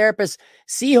 member, and therapist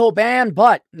Siho Ban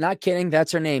Butt, not kidding,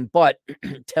 that's her name, Butt,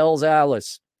 tells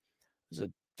Alice. She's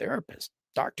a therapist,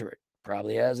 doctorate,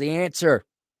 probably has the answer.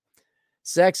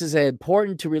 Sex is as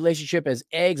important to relationship as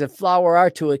eggs and flour are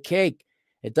to a cake.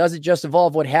 It doesn't just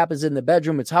involve what happens in the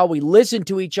bedroom. It's how we listen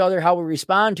to each other, how we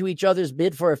respond to each other's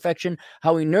bid for affection,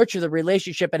 how we nurture the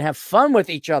relationship and have fun with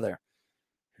each other.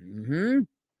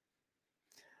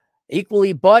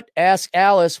 Equally, Butt asks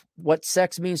Alice what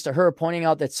sex means to her, pointing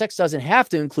out that sex doesn't have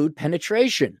to include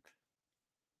penetration.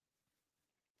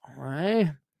 All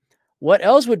right. What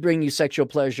else would bring you sexual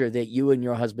pleasure that you and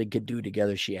your husband could do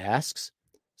together, she asks.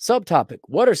 Subtopic,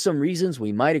 what are some reasons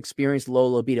we might experience low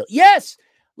libido? Yes,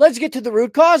 let's get to the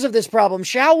root cause of this problem,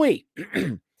 shall we?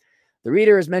 The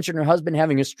reader has mentioned her husband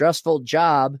having a stressful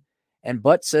job, and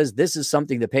Butt says this is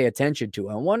something to pay attention to.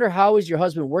 I wonder, how is your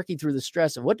husband working through the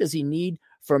stress, and what does he need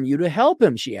from you to help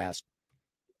him, she asked.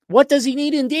 What does he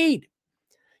need indeed?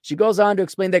 She goes on to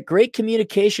explain that great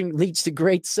communication leads to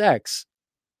great sex.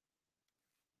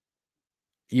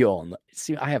 You all know.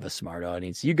 See, I have a smart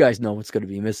audience. You guys know what's going to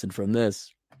be missing from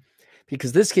this.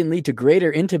 Because this can lead to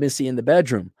greater intimacy in the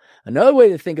bedroom. Another way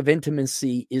to think of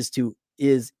intimacy is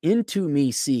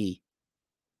intimacy.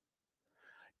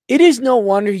 It is no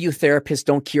wonder you therapists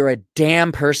don't cure a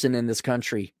damn person in this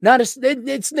country.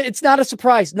 It's not a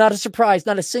surprise. Not a surprise.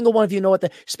 Not a single one of you know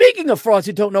what Speaking of frauds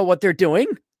who don't know what they're doing.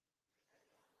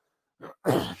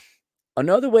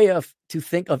 Another way to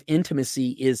think of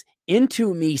intimacy is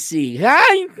intimacy.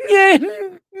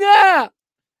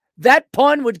 That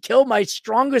pun would kill my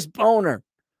strongest boner.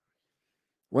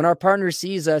 When our partner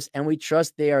sees us and we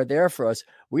trust they are there for us,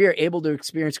 we are able to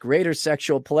experience greater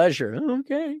sexual pleasure.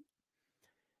 Okay.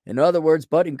 In other words,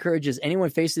 Butt encourages anyone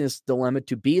facing this dilemma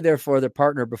to be there for their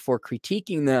partner before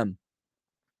critiquing them.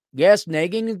 Yes,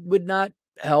 nagging would not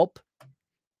help.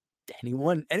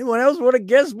 Anyone else want to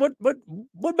guess what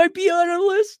might be on our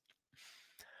list?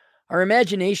 Our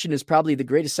imagination is probably the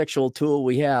greatest sexual tool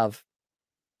we have.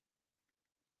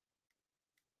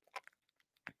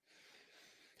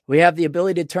 We have the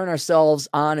ability to turn ourselves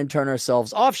on and turn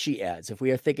ourselves off, she adds. If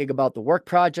we are thinking about the work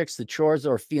projects, the chores,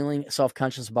 or feeling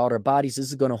self-conscious about our bodies, this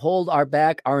is going to hold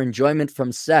back our enjoyment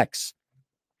from sex.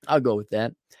 I'll go with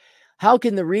that. How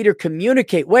can the reader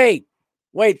communicate? Wait,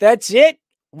 that's it?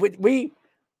 We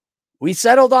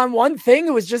settled on one thing?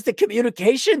 It was just the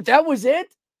communication? That was it?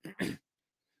 Think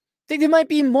there might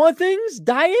be more things?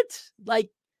 Diet?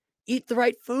 Like eat the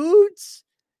right foods?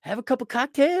 Have a couple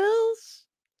cocktails?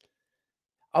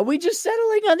 Are we just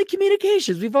settling on the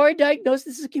communications? We've already diagnosed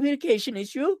this as a communication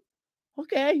issue.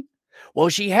 Okay. Well,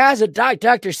 she has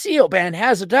Dr. Sealban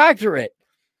has a doctorate.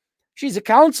 She's a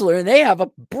counselor, and they have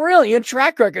a brilliant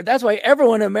track record. That's why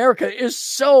everyone in America is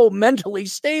so mentally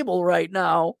stable right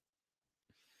now.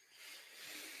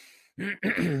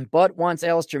 But wants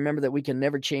Alice to remember that we can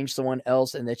never change someone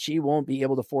else and that she won't be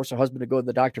able to force her husband to go to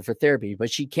the doctor for therapy.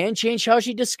 But she can change how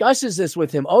she discusses this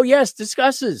with him. Oh, yes,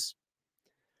 discusses.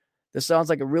 This sounds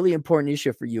like a really important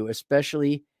issue for you,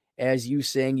 especially as you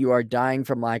saying you are dying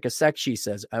from lack of sex, she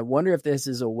says. I wonder if this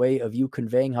is a way of you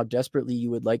conveying how desperately you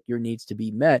would like your needs to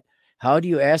be met. How do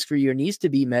you ask for your needs to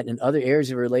be met in other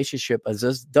areas of a relationship?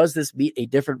 Does this meet a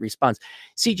different response?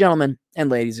 See, gentlemen and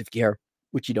ladies, if you care,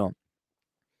 which you don't.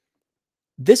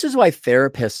 This is why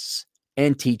therapists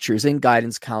and teachers and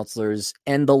guidance counselors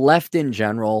and the left in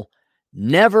general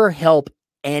never help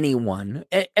anyone,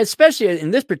 especially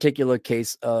in this particular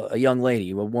case, a young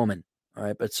lady, a woman, all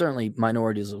right, but certainly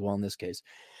minorities as well in this case.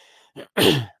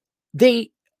 They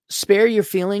spare your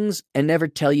feelings and never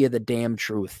tell you the damn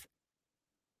truth.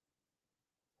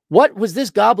 What was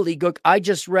this gobbledygook I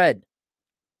just read?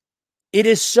 It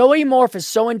is so amorphous,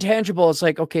 so intangible. It's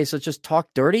like, okay, so just talk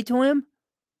dirty to him?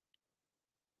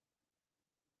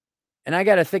 And I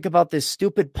got to think about this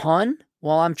stupid pun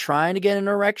while I'm trying to get an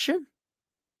erection?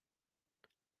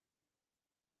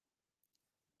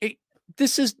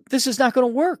 This is not going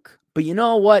to work. But you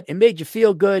know what? It made you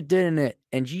feel good, didn't it?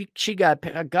 And she got,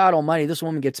 God almighty, this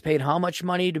woman gets paid how much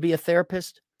money to be a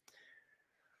therapist?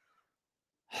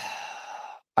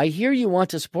 I hear you want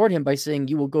to support him by saying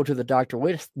you will go to the doctor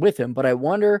with him, but I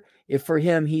wonder if for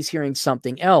him he's hearing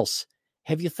something else.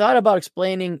 Have you thought about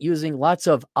explaining using lots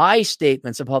of I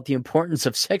statements about the importance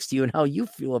of sex to you and how you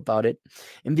feel about it,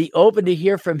 and be open to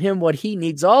hear from him what he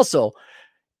needs also?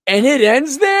 And it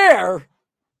ends there.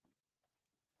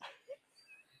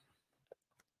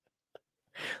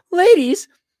 Ladies,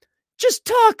 just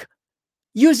talk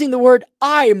using the word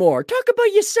I more. Talk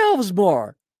about yourselves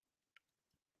more.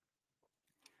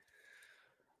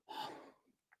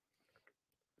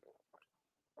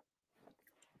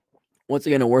 Once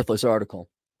again, a worthless article.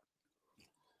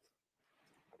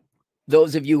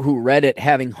 Those of you who read it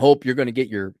having hope you're going to get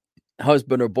your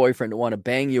husband or boyfriend to want to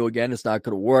bang you again, it's not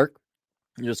going to work.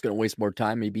 You're just going to waste more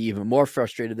time, maybe even more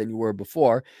frustrated than you were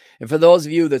before. And for those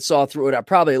of you that saw through it, I'm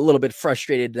probably a little bit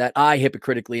frustrated that I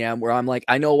hypocritically am, where I'm like,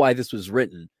 I know why this was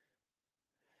written.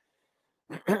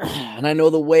 And I know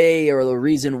the way or the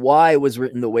reason why it was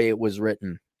written the way it was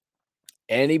written.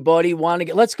 Anybody want to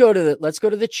get, let's go to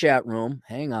the chat room.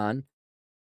 Hang on.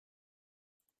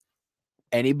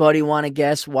 Anybody want to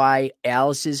guess why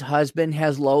Alice's husband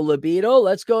has low libido?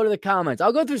 Let's go to the comments.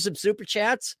 I'll go through some super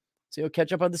chats. So you'll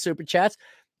catch up on the super chats.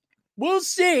 We'll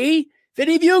see if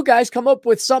any of you guys come up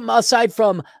with something aside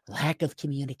from lack of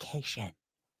communication.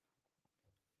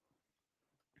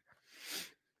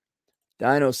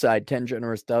 Dino side, 10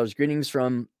 generous dollars. Greetings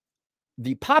from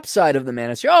the Pop side of the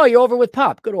manosphere. Oh, you're over with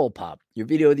Pop. Good old Pop. Your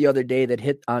video the other day that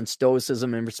hit on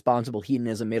stoicism and responsible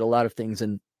hedonism made a lot of things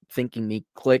in thinking me.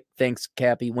 Click. Thanks,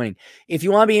 Cappy. Winning. If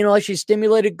you want to be intellectually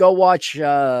stimulated, go watch,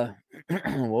 what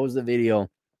was the video?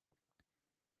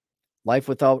 Life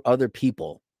Without Other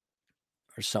People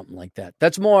or something like that.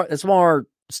 That's more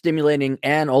stimulating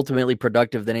and ultimately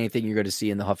productive than anything you're going to see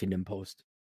in the Huffington Post.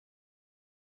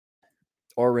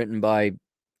 Or written by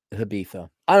Habitha.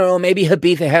 I don't know, maybe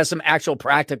Habitha has some actual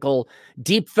practical,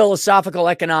 deep philosophical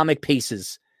economic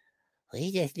pieces.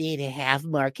 We just need to have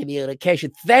more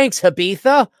communication. Thanks,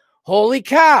 Habitha. Holy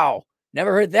cow.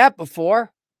 Never heard that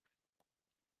before.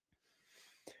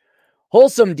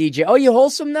 Wholesome DJ. Oh, you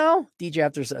wholesome now? DJ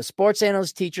after sports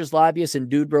analysts, teachers, lobbyists, and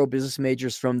dude bro business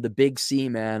majors from the Big C,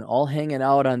 man, all hanging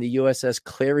out on the USS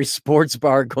Clarey sports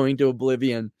bar going to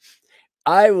oblivion.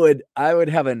 I would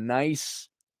have a nice,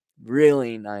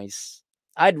 really nice,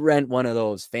 I'd rent one of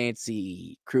those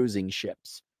fancy cruising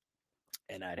ships,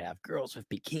 and I'd have girls with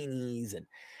bikinis, and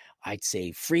I'd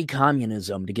say free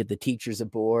communism to get the teachers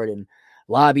aboard, and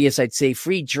lobbyists, I'd say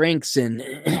free drinks and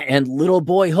little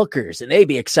boy hookers, and they'd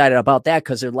be excited about that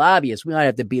because they're lobbyists. We might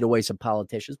have to beat away some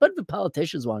politicians, but if the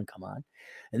politicians want to come on,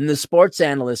 and the sports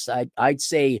analysts, I'd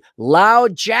say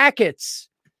loud jackets.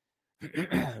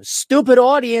 Stupid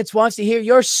audience wants to hear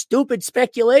your stupid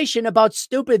speculation about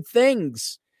stupid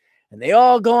things. And they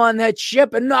all go on that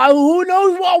ship, and now who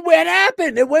knows what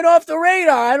happened? It went off the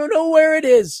radar. I don't know where it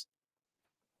is.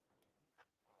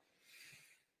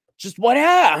 Just what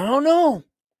happened? I don't know.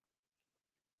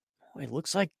 It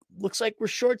looks like we're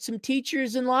short some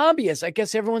teachers and lobbyists. I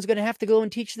guess everyone's going to have to go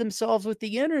and teach themselves with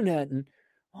the internet. And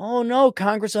oh no,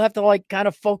 Congress will have to kind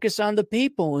of focus on the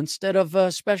people instead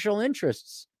of special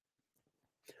interests.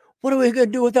 What are we going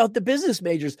to do without the business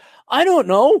majors? I don't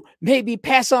know. Maybe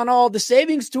pass on all the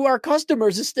savings to our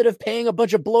customers instead of paying a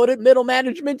bunch of bloated middle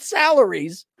management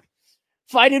salaries.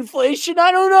 Fight inflation?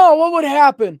 I don't know. What would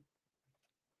happen?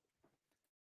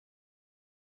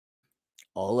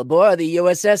 All aboard the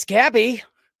USS Cappy.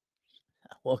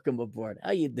 Welcome aboard.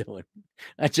 How you doing?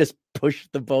 I just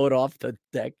pushed the boat off the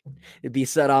deck. It'd be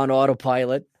set on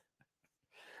autopilot.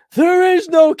 There is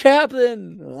no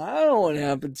captain. I don't know what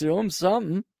happened to him.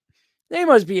 Something. They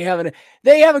must be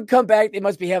they haven't come back. They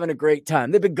must be having a great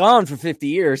time. They've been gone for 50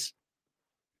 years.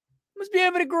 Must be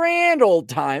having a grand old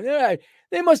time.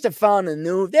 They must have found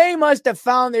they must have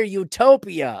found their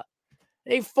utopia.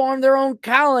 They formed their own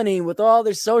colony with all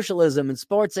their socialism and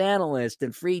sports analysts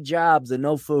and free jobs and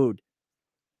no food.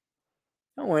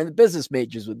 Don't worry, the business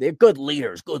majors, they're good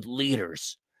leaders,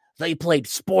 They played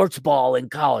sports ball in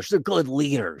college. They're good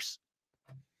leaders.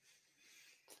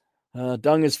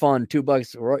 Dung is fun.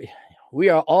 $2.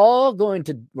 We're all going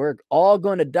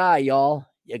to die, y'all.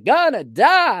 You're gonna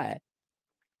die.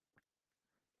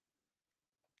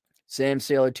 Sam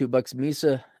Sailor, $2.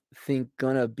 Misa think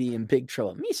gonna be in big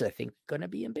trouble. Misa think gonna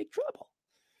be in big trouble.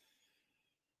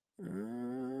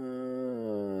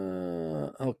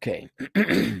 Okay.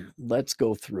 Let's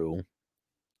go through.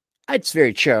 It's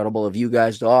very charitable of you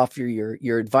guys to offer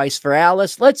your advice for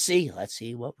Alice. Let's see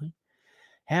what we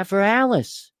have for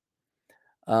Alice.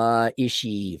 Is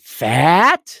she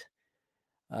fat?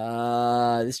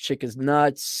 This chick is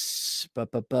nuts.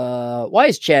 Why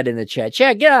is Chad in the chat?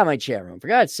 Chad, get out of my chat room, for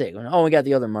God's sake. Oh, we got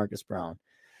the other Marcus Brown.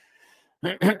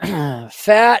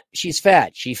 Fat. She's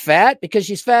fat. She fat because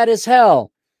she's fat as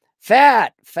hell.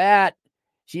 Fat.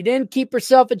 She didn't keep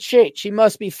herself in shape. She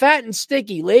must be fat and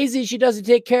sticky. Lazy. She doesn't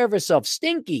take care of herself.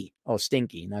 Stinky. Oh,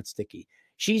 stinky, not sticky.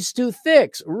 She's too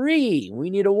thick. We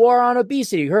need a war on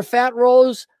obesity. Her fat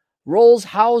rolls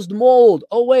housed mold.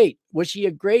 Oh, wait. Was she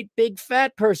a great big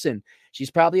fat person?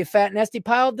 She's probably a fat, nasty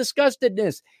pile of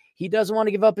disgustedness. He doesn't want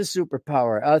to give up his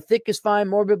superpower. Thick is fine.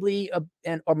 Morbidly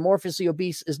and amorphously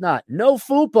obese is not. No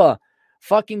fupa.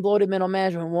 Fucking bloated middle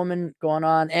management woman going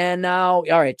on. And now,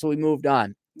 all right, so we moved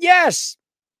on. Yes.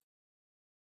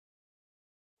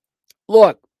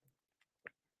 Look,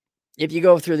 if you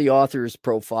go through the author's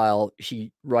profile,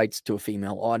 she writes to a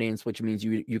female audience, which means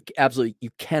you absolutely, you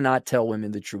cannot tell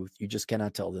women the truth. You just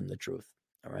cannot tell them the truth.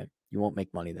 All right. You won't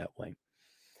make money that way.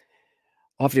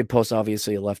 Huffington Post,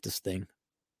 obviously a leftist thing.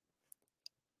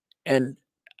 And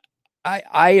I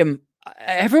am,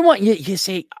 everyone, you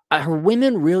say, are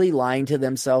women really lying to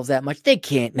themselves that much? They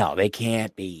can't. No, they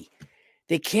can't be.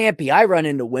 They can't be. I run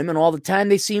into women all the time.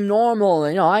 They seem normal.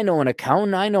 You know, I know an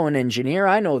accountant. I know an engineer.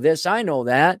 I know this. I know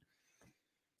that.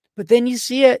 But then you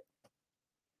see it.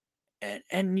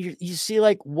 And you see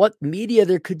like what media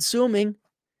they're consuming.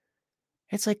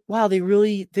 It's like, wow, they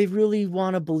really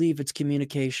want to believe it's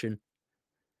communication.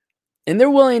 And they're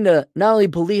willing to not only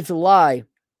believe the lie,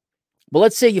 but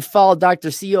let's say you follow Dr.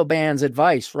 Theoband's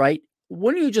advice, right?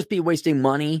 Wouldn't you just be wasting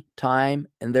money, time,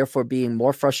 and therefore being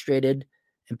more frustrated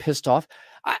and pissed off?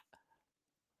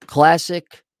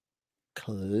 Classic.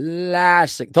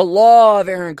 The law of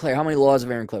Aaron Clarey. How many laws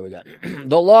of Aaron Clarey we got?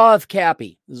 The law of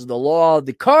Cappy. This is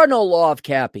the cardinal law of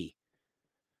Cappy.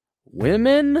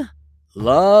 Women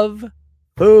love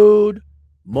food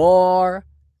more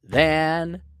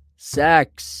than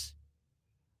sex.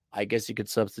 I guess you could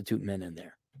substitute men in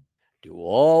there. Do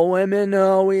all women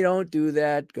know we don't do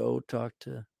that?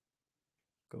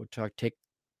 Take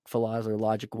philosophy,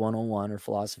 logic 101 or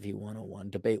philosophy 101,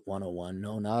 debate 101.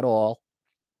 No, not all.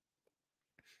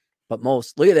 But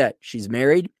most. Look at that. She's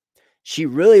married. She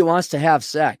really wants to have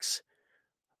sex.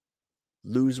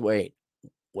 Lose weight.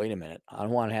 Wait a minute. I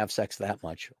don't want to have sex that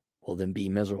much. Well, then be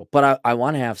miserable. But I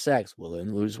want to have sex. Well,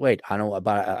 then lose weight. I don't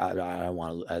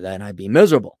want to. Then I'd be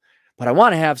miserable. But I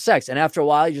want to have sex. And after a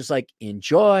while, you're just like,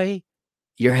 enjoy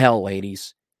your hell,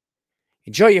 ladies.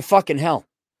 Enjoy your fucking hell.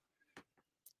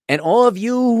 And all of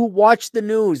you who watch the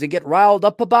news and get riled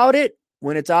up about it,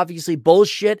 when it's obviously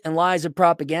bullshit and lies and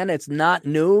propaganda, it's not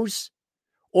news.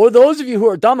 Or those of you who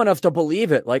are dumb enough to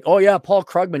believe it, like, oh yeah, Paul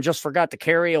Krugman just forgot to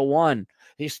carry a 1.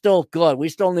 He's still good. We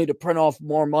still need to print off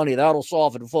more money. That'll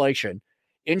solve inflation.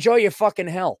 Enjoy your fucking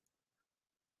hell.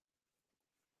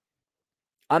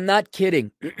 I'm not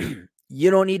kidding.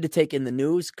 You don't need to take in the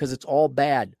news because it's all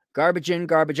bad. Garbage in,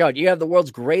 garbage out. You have the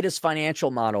world's greatest financial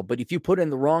model, but if you put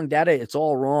in the wrong data, it's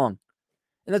all wrong.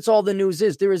 And that's all the news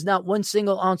is. There is not one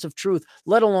single ounce of truth,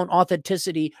 let alone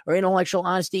authenticity or intellectual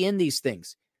honesty in these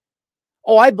things.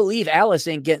 Oh, I believe Alice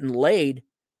ain't getting laid,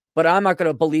 but I'm not going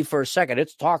to believe for a second.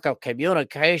 It's talk of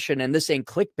communication and this ain't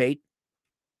clickbait.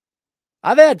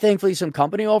 I've had, thankfully, some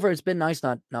company over. It's been nice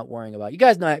not worrying about it. You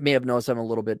guys may have noticed I'm a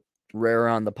little bit rare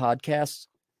on the podcasts.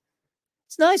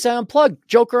 It's nice. I unplugged.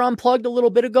 Joker unplugged a little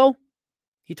bit ago.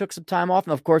 He took some time off.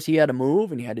 And, of course, he had to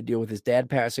move and he had to deal with his dad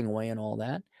passing away and all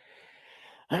that.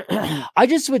 I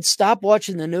just would stop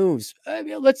watching the news. I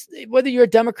mean, whether you're a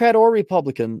Democrat or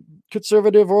Republican,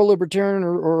 conservative or libertarian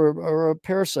or a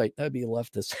parasite, that'd be a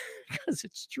leftist because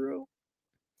it's true.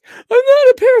 I'm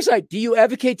not a parasite. Do you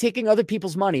advocate taking other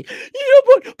people's money?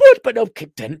 Yeah, but okay,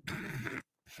 then.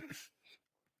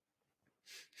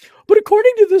 But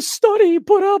according to this study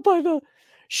put out by the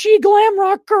She Glam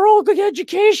Rock Girl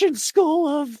Education School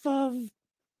of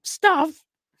stuff,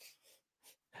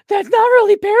 that's not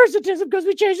really parasitism because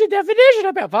we changed the definition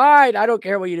of it. Fine, I don't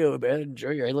care what you do, man.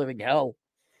 Enjoy your living hell.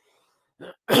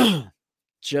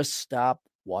 Just stop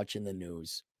watching the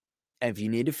news. And if you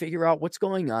need to figure out what's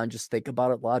going on, just think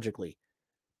about it logically.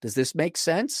 Does this make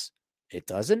sense? It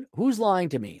doesn't. Who's lying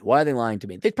to me? Why are they lying to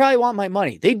me? They probably want my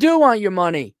money. They do want your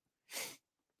money.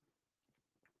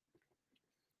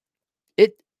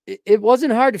 It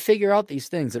wasn't hard to figure out these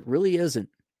things. It really isn't.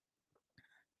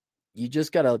 You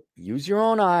just got to use your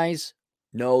own eyes,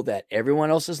 know that everyone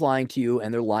else is lying to you,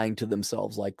 and they're lying to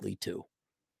themselves likely too.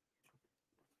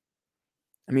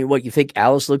 I mean, what, you think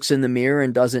Alice looks in the mirror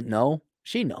and doesn't know?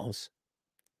 She knows.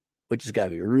 Which has got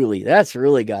to be that's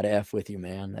really got to F with you,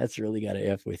 man. That's really got to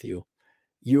F with you.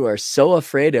 You are so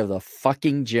afraid of the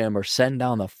fucking gym or sending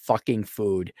down the fucking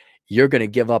food. You're going to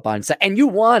give up on sex. And you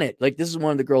want it. Like, this is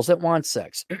one of the girls that wants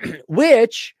sex.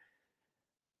 Which,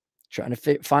 trying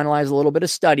to finalize a little bit of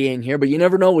studying here, but you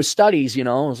never know with studies,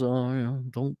 so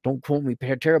don't quote me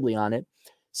terribly on it.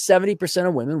 70%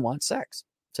 of women want sex.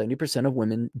 70% of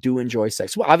women do enjoy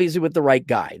sex. Well, obviously with the right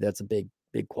guy. That's a big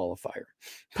qualifier.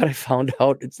 But I found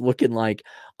out it's looking like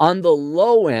on the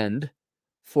low end,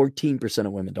 14%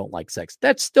 of women don't like sex.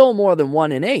 That's still more than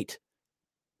 1 in 8.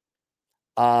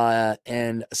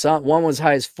 And one was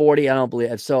high as 40. I don't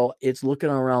believe it. So it's looking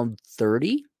around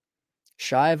 30.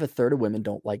 Shy of a third of women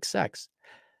don't like sex.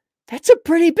 That's a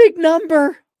pretty big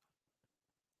number.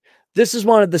 This is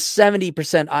one of the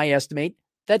 70% I estimate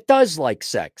that does like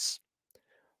sex,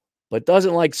 but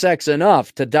doesn't like sex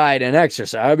enough to diet and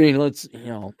exercise. I mean,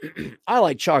 I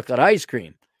like chocolate ice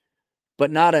cream,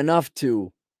 but not enough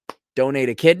to donate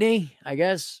a kidney, I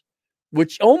guess,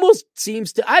 which almost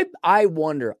seems to, I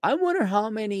wonder how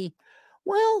many,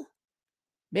 well,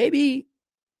 maybe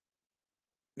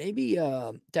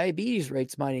diabetes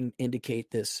rates might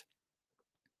indicate this.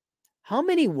 How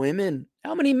many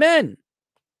men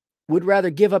would rather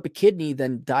give up a kidney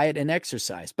than diet and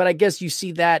exercise? But I guess you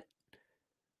see that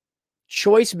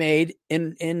choice made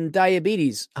in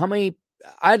diabetes.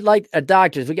 I'd like a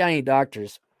doctor, if we got any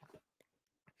doctors.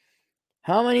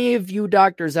 How many of you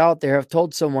doctors out there have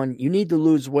told someone you need to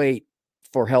lose weight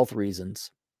for health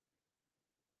reasons?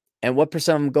 And what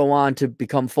percent of them go on to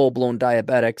become full-blown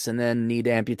diabetics and then need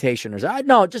amputation?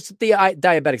 No, just the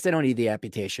diabetics. They don't need the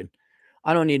amputation.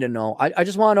 I don't need to know. I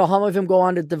just want to know how many of them go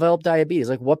on to develop diabetes.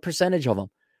 Like, what percentage of them?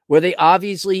 Where they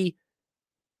obviously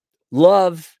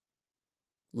love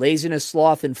laziness,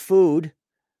 sloth, and food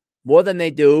more than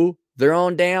they do their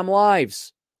own damn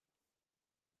lives.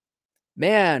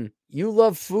 Man, you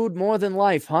love food more than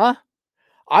life, huh?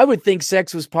 I would think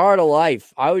sex was part of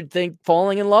life. I would think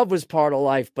falling in love was part of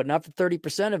life, but not for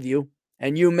 30% of you.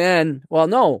 And you men, well,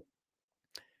 no.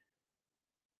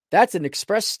 That's an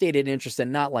express stated interest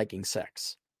in not liking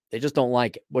sex. They just don't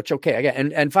like it, which, okay,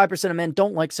 again, and 5% of men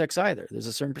don't like sex either. There's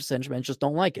a certain percentage of men just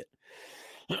don't like it.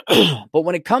 But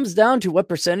when it comes down to what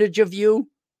percentage of you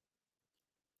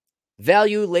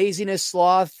value laziness,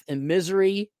 sloth, and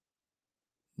misery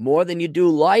more than you do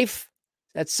life,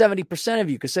 that's 70% of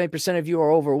you, because 70% of you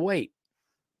are overweight.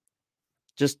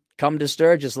 Just come to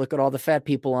Sturgis, look at all the fat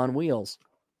people on wheels.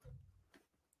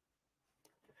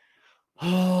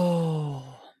 Oh.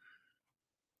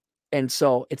 And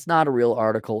so it's not a real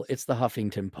article. It's the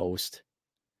Huffington Post.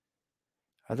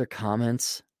 Are there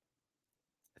comments?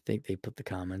 I think they put the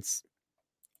comments.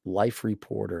 Life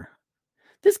Reporter.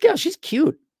 This gal, she's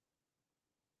cute.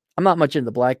 I'm not much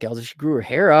into black gals. If she grew her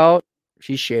hair out,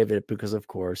 she shaved it because, of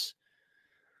course.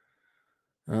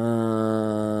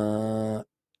 No,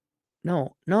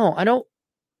 I don't.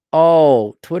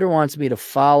 Oh, Twitter wants me to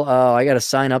follow. Oh, I got to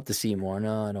sign up to see more.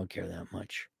 No, I don't care that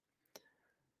much.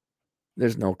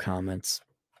 There's no comments.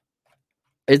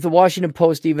 Is the Washington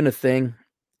Post even a thing?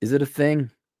 Is it a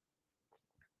thing?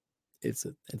 It's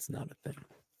not a thing.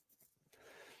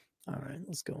 All right,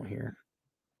 let's go here.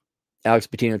 Alex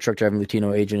Patino, truck driving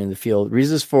Latino agent in the field.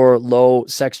 Reasons for low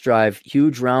sex drive: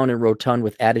 huge, round, and rotund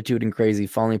with attitude and crazy.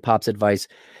 Following Pop's advice,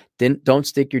 don't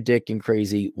stick your dick in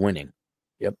crazy. Winning.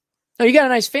 Yep. Oh, you got a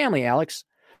nice family, Alex.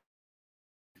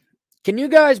 Can you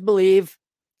guys believe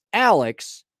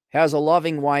Alex has a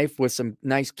loving wife with some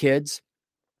nice kids,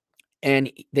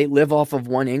 and they live off of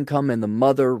one income, and the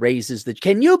mother raises the...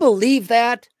 Can you believe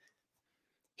that?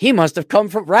 He must have come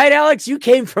from... Right, Alex? You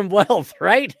came from wealth,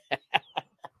 right?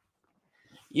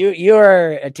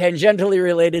 You're tangentially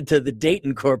related to the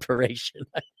Dayton Corporation.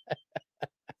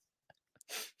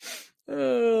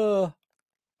 Dung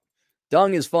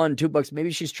is fun. $2.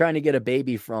 Maybe she's trying to get a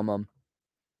baby from him.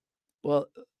 Well,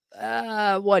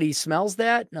 what? He smells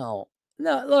that? No,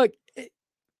 look.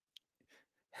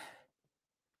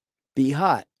 Be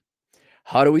hot.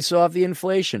 How do we solve the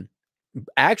inflation?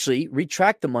 Actually,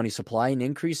 retract the money supply and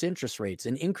increase interest rates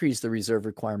and increase the reserve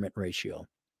requirement ratio.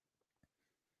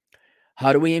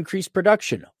 How do we increase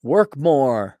production? Work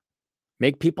more.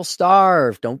 Make people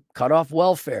starve. Don't cut off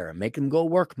welfare. Make them go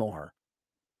work more.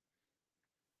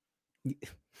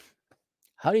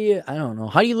 How do you, I don't know.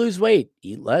 How do you lose weight?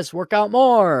 Eat less, work out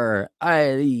more.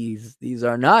 These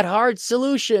are not hard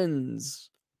solutions.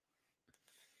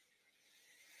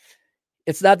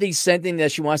 It's not the same thing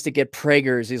that she wants to get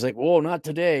Prager's. He's like, whoa, not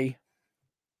today.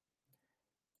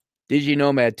 Did you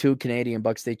know, Matt, $2 Canadian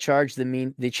bucks, they changed the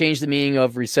meaning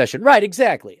of recession. Right,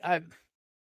 exactly.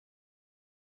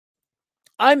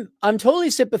 I'm totally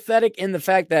sympathetic in the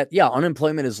fact that, yeah,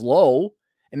 unemployment is low,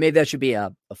 and maybe that should be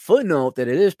a footnote that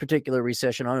it is particular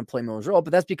recession, unemployment is low,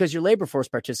 but that's because your labor force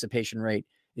participation rate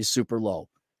is super low,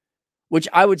 which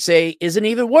I would say is an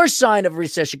even worse sign of a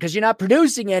recession because you're not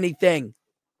producing anything.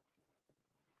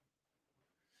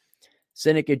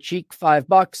 Seneca Cheek,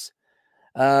 $5.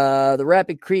 The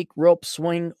Rapid Creek rope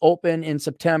swing open in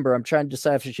September. I'm trying to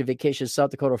decide if I should vacation to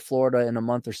South Dakota, Florida in a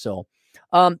month or so.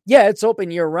 Yeah, it's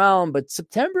open year round, but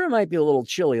September might be a little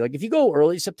chilly. Like if you go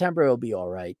early September, it'll be all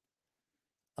right.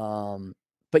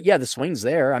 But yeah, the swing's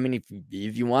there. I mean,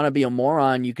 if you want to be a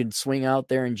moron, you can swing out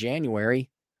there in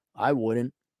January. I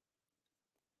wouldn't.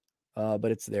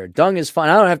 But it's there. Dung is fun.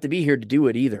 I don't have to be here to do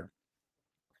it either.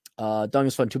 Dung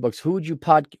is fun. $2. Who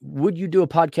would you do a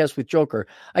podcast with Joker?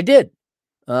 I did.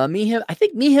 Me,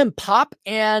 him, Pop,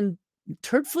 and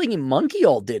Turd Flinging Monkey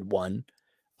all did one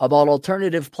about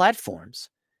alternative platforms.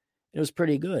 It was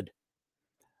pretty good.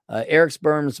 Eric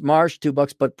Sperms Marsh,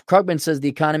 $2. But Krugman says the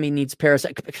economy needs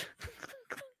parasite.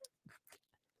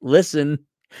 Listen,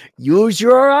 use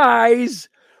your eyes.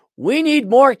 We need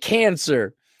more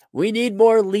cancer. We need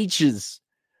more leeches.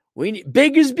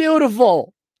 Big is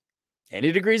beautiful.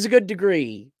 Any degree is a good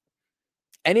degree.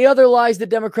 Any other lies the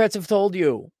Democrats have told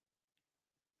you?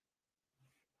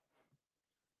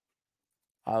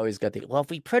 I always got if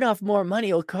we print off more money,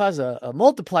 it'll cause a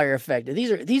multiplier effect.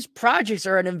 These projects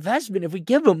are an investment. If we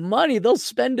give them money, they'll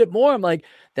spend it more. I'm like,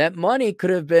 that money could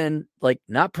have been like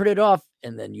not printed off,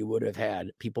 and then you would have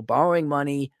had people borrowing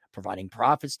money, providing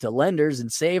profits to lenders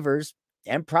and savers,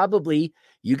 and probably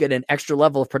you get an extra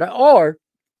level of production. Or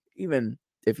even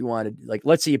if you wanted, like,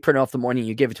 let's say you print off the money and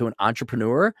you give it to an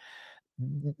entrepreneur,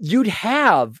 you'd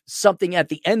have something at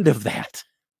the end of that.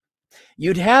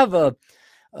 You'd have a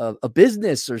a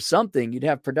business or something. You'd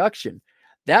have production.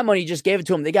 That money just gave it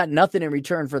to them. They got nothing in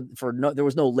return for no, there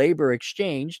was no labor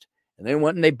exchanged. And they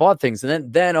went and they bought things.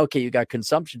 And then okay, you got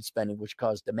consumption spending, which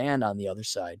caused demand on the other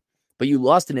side. But you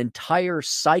lost an entire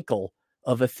cycle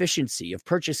of efficiency, of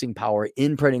purchasing power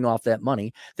in printing off that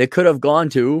money that could have gone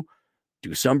to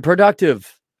do some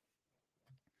productive.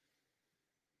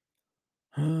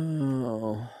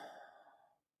 Oh,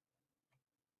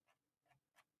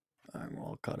 I'm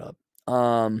all caught up.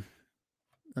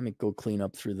 Let me go clean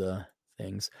up through the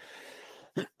things.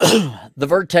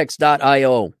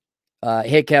 Thevertex.io.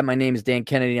 Hey, Kat, my name is Dan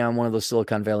Kennedy. I'm one of those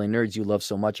Silicon Valley nerds you love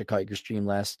so much. I caught your stream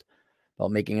last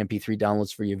about making MP3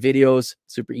 downloads for your videos.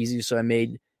 Super easy, so I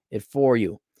made it for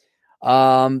you.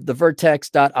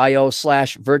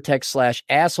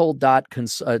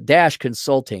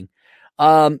 Thevertex.io/vertex/asshole-consulting.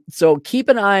 So keep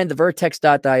an eye on the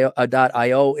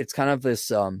vertex.io. It's kind of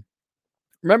this,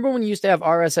 remember when you used to have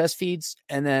RSS feeds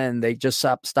and then they just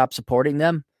stopped supporting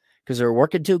them because they were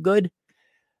working too good?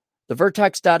 The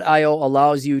vertex.io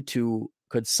allows you to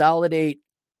consolidate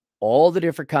all the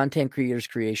different content creators'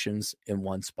 creations in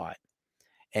one spot.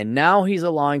 And now he's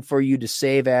allowing for you to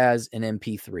save as an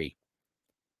MP3.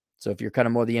 So if you're kind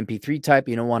of more the MP3 type,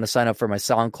 you don't want to sign up for my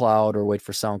SoundCloud or wait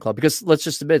for SoundCloud, because let's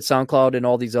just admit SoundCloud and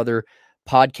all these other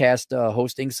podcast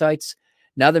hosting sites,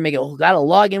 now they're making, got to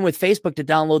log in with Facebook to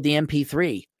download the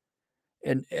MP3.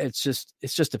 And it's just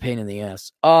a pain in the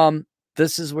ass.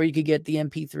 This is where you could get the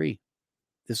MP3.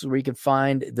 This is where you can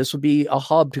find, this would be a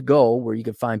hub to go where you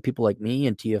can find people like me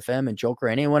and TFM and Joker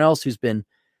and anyone else who's been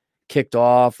kicked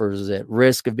off or is at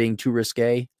risk of being too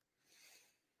risque.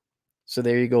 So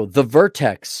there you go.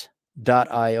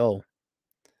 Thevertex.io.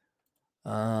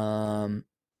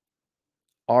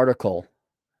 Article.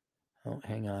 Oh,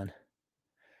 hang on.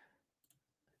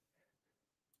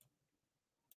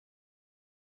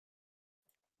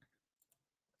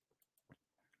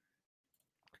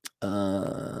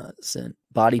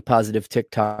 Body positive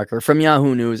TikToker from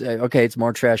Yahoo News. Okay, it's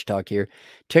more trash talk here.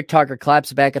 TikToker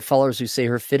claps back at followers who say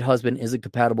her fit husband isn't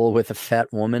compatible with a fat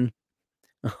woman.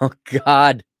 Oh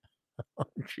God. Oh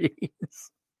jeez.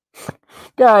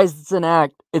 Guys, it's an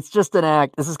act. It's just an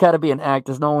act. This has got to be an act.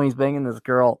 There's no way he's banging this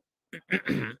girl.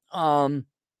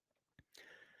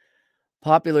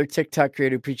 Popular TikTok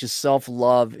creator preaches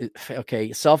self-love.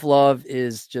 Okay, self-love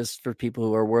is just for people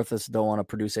who are worthless, don't want to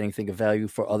produce anything of value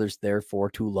for others, therefore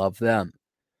to love them.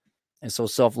 And so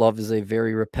self-love is a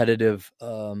very repetitive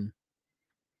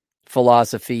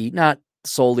philosophy, not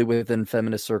solely within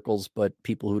feminist circles, but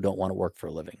people who don't want to work for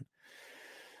a living.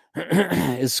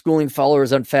 Is schooling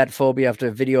followers on fat phobia after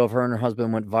a video of her and her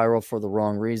husband went viral for the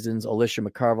wrong reasons. Alicia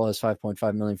McCarville has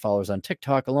 5.5 million followers on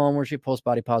TikTok alone, where she posts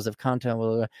body positive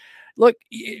content. Look,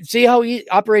 see how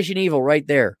Operation Evil right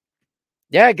there.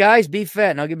 Yeah, guys, be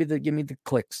fat. Now give me the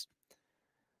clicks.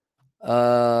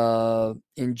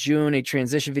 In June, a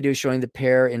transition video showing the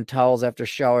pair in towels after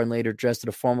shower and later dressed at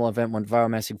a formal event went viral,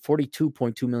 amassing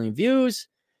 42.2 million views.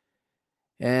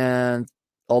 And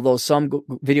although some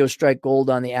videos strike gold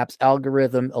on the app's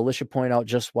algorithm, Alicia pointed out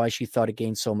just why she thought it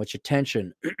gained so much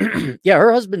attention. Yeah,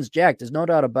 her husband's jacked. There's no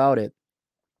doubt about it.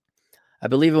 I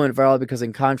believe it went viral because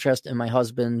in contrast in my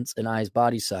husband's and I's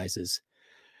body sizes.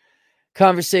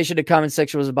 Conversation to comment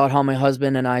section was about how my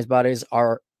husband and I's bodies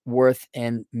are worth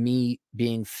and me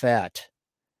being fat.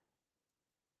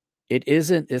 It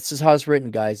isn't, this is how it's written,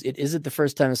 guys. It isn't the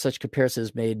first time such comparison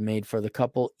is made for the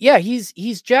couple. Yeah, he's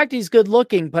jacked, he's good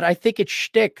looking, but I think it's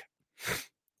shtick.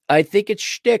 I think it's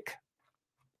shtick.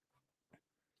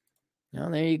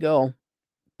 Well, there you go.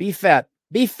 Be fat.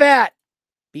 Be fat.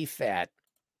 Be fat.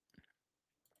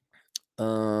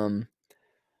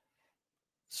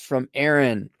 It's from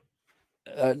Aaron.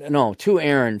 No, to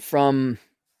Aaron from,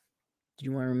 do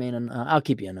you want to remain I'll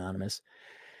keep you anonymous.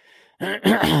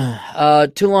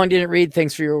 Too long didn't read.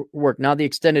 Thanks for your work. Now the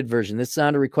extended version. This is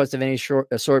not a request of any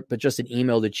sort, but just an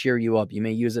email to cheer you up. You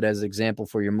may use it as an example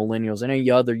for your millennials and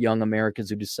any other young Americans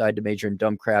who decide to major in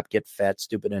dumb crap, get fat,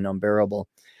 stupid, and unbearable.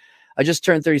 I just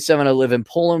turned 37. I live in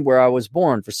Poland, where I was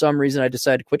born. For some reason, I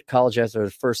decided to quit college after the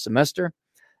first semester.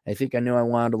 I think I knew I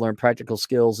wanted to learn practical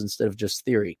skills instead of just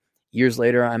theory. Years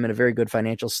later, I'm in a very good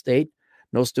financial state.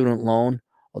 No student loan,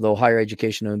 although higher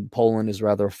education in Poland is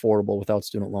rather affordable without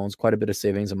student loans. Quite a bit of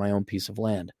savings and my own piece of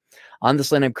land. On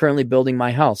this land, I'm currently building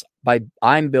my house. By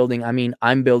I'm building, I mean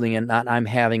I'm building it, not I'm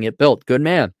having it built. Good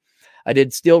man. I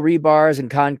did steel rebars and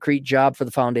concrete job for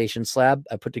the foundation slab.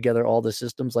 I put together all the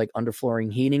systems like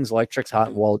underflooring heatings, electrics,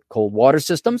 hot and cold water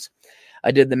systems.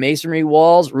 I did the masonry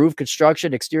walls, roof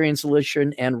construction, exterior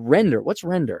insulation, and render. What's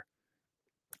render?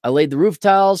 I laid the roof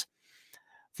tiles.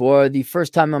 For the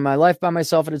first time in my life by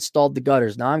myself, and installed the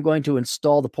gutters. Now I'm going to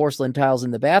install the porcelain tiles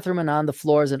in the bathroom and on the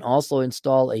floors and also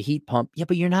install a heat pump. Yeah,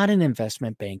 but you're not an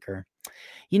investment banker.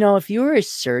 You know, if you were a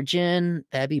surgeon,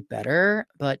 that'd be better.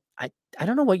 But I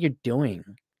don't know what you're doing.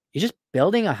 You're just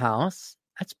building a house.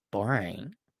 That's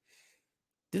boring.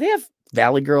 Do they have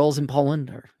Valley Girls in Poland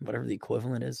or whatever the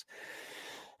equivalent is?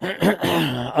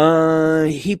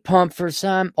 Heat pump for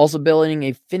some. Also building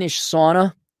a Finnish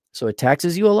sauna, so it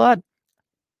taxes you a lot.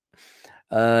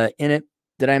 In it,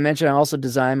 did I mention I also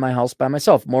designed my house by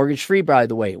myself? Mortgage free, by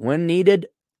the way. When needed,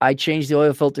 I changed the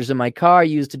oil filters in my car,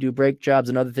 used to do brake jobs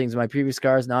and other things in my previous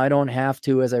cars. Now I don't have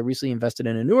to, as I recently invested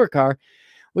in a newer car,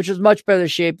 which is much better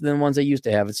shape than the ones I used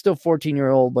to have. It's still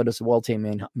 14-year-old, but it's a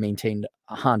well-maintained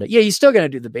Honda. Yeah, you're still going to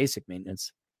do the basic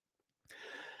maintenance.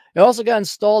 It also got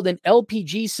installed an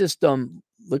LPG system,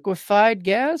 liquefied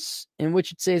gas, in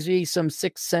which it saves me some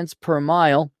 6 cents per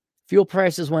mile. Fuel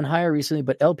prices went higher recently,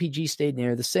 but LPG stayed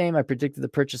near the same. I predicted the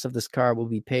purchase of this car will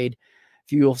be paid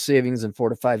fuel savings in 4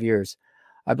 to 5 years.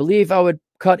 I believe I would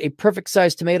cut a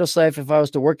perfect-sized tomato slice if I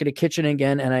was to work at a kitchen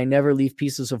again, and I never leave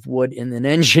pieces of wood in an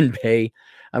engine bay.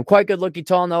 I'm quite good-looking,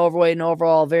 tall, and overweight, and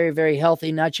overall very, very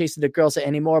healthy. Not chasing the girls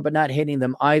anymore, but not hating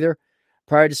them either.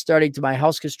 Prior to starting to my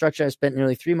house construction, I spent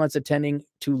nearly 3 months attending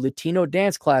to Latino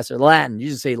dance class, or Latin. You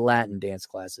just say Latin dance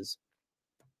classes.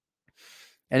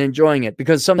 And enjoying it,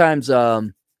 because sometimes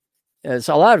it's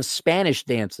a lot of Spanish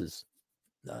dances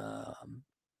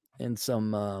and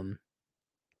some,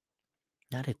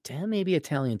 maybe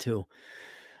Italian too.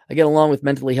 I get along with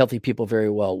mentally healthy people very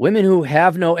well. Women who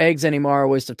have no eggs anymore are a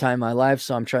waste of time in my life,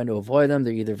 so I'm trying to avoid them.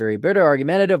 They're either very bitter,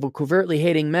 argumentative, or covertly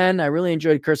hating men. I really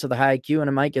enjoyed Curse of the High IQ, and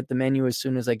I might get the menu as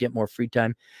soon as I get more free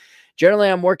time. Generally,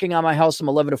 I'm working on my house from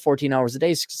 11 to 14 hours a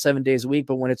day, 6 to 7 days a week.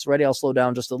 But when it's ready, I'll slow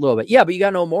down just a little bit. Yeah, but you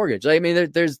got no mortgage. I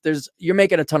mean, you're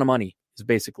making a ton of money is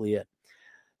basically it.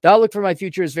 The outlook for my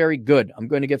future is very good. I'm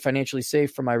going to get financially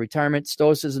safe for my retirement.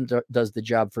 Stoicism does the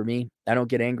job for me. I don't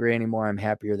get angry anymore. I'm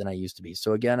happier than I used to be.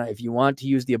 So again, if you want to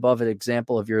use the above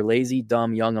example of your lazy,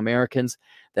 dumb, young Americans,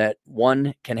 that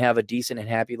one can have a decent and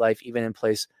happy life, even in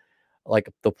place like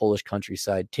the Polish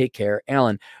countryside. Take care,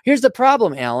 Alan. Here's the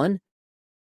problem, Alan.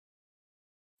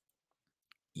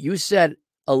 You said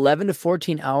 11 to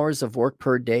 14 hours of work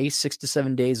per day, 6 to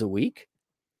 7 days a week.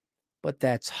 But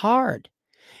that's hard.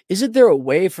 Isn't there a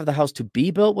way for the house to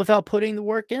be built without putting the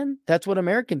work in? That's what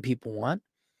American people want.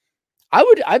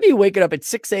 I'd be waking up at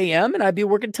 6 a.m. and I'd be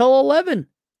working till 11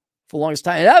 for the longest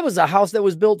time. And that was a house that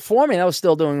was built for me. I was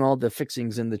still doing all the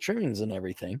fixings and the trimmings and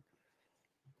everything.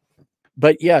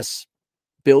 But yes,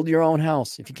 build your own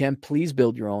house. If you can, please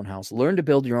build your own house. Learn to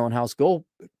build your own house. Go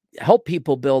help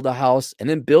people build a house and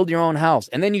then build your own house.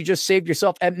 And then you just saved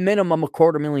yourself at minimum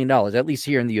 $250,000, at least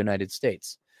here in the United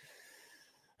States.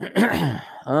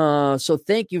 So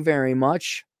thank you very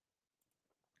much.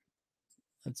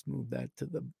 Let's move that to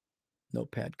the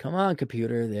notepad. Come on,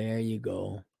 computer. There you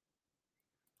go.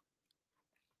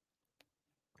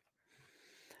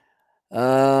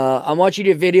 I'm watching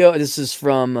your video. This is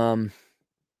from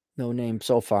no name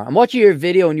so far. I'm watching your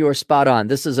video and you are spot on.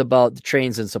 This is about the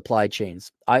trains and supply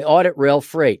chains. I audit rail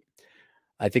freight.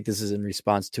 I think this is in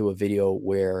response to a video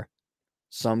where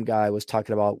some guy was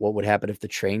talking about what would happen if the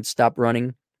train stopped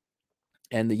running.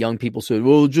 And the young people said,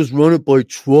 well, just run it by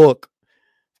truck.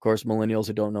 Of course, millennials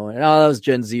who don't know it. Oh, that was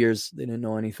Gen Zers. They didn't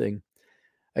know anything.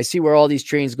 I see where all these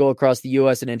trains go across the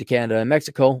U.S. and into Canada and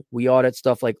Mexico. We audit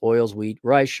stuff like oils, wheat,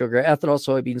 rice, sugar, ethanol,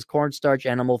 soybeans, cornstarch,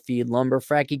 animal feed, lumber,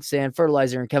 fracking sand,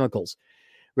 fertilizer, and chemicals.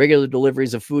 Regular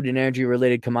deliveries of food and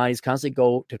energy-related commodities constantly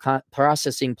go to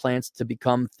processing plants to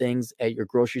become things at your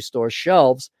grocery store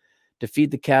shelves to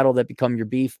feed the cattle that become your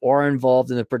beef or are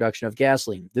involved in the production of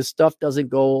gasoline. This stuff doesn't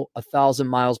go 1,000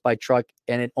 miles by truck,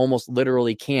 and it almost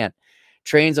literally can't.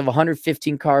 Trains of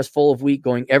 115 cars full of wheat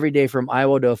going every day from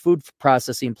Iowa to a food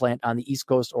processing plant on the East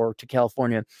Coast or to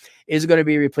California is going to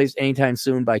be replaced anytime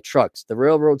soon by trucks. The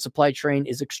railroad supply chain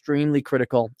is extremely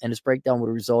critical, and its breakdown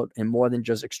would result in more than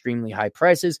just extremely high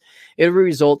prices. It would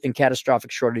result in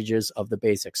catastrophic shortages of the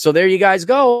basics. So there you guys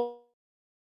go.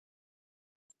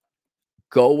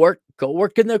 Go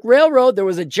work in the railroad. There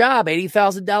was a job,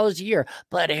 $80,000 a year.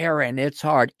 But Aaron, it's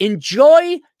hard.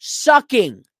 Enjoy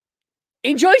sucking.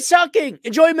 Enjoy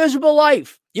a miserable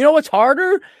life. You know what's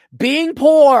harder? Being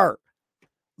poor.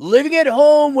 Living at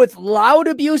home with loud,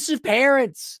 abusive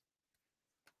parents.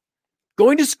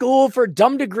 Going to school for a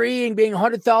dumb degree and being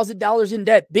 $100,000 in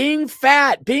debt. Being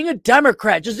fat. Being a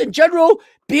Democrat. Just in general,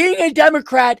 being a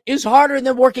Democrat is harder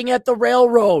than working at the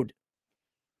railroad.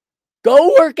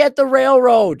 Go work at the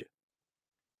railroad.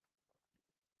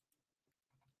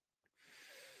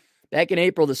 Back in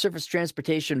April, the Surface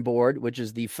Transportation Board, which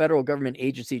is the federal government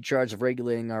agency charged of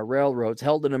regulating our railroads,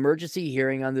 held an emergency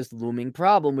hearing on this looming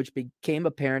problem, which became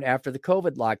apparent after the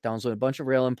COVID lockdowns when a bunch of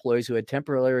rail employees who had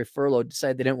temporarily furloughed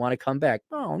decided they didn't want to come back.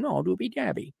 Oh, no, doobie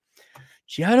dabby.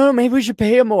 Gee, I don't know, maybe we should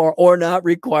pay them more or not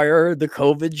require the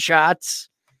COVID shots.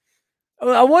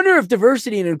 I wonder if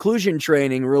diversity and inclusion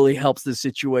training really helps the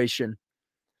situation.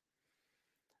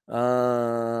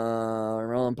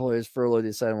 Rail employees furloughed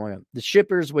decided one. The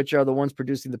shippers, which are the ones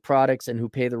producing the products and who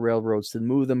pay the railroads to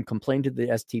move them, complained to the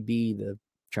STB, the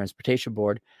Transportation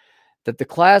Board, that the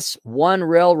Class 1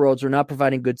 railroads were not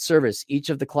providing good service. Each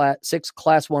of the 6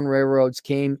 Class 1 railroads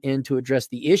came in to address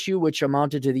the issue, which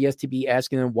amounted to the STB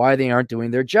asking them why they aren't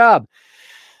doing their job.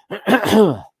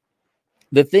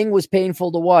 The thing was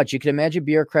painful to watch. You can imagine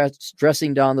bureaucrats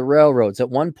dressing down the railroads. At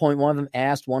one point, one of them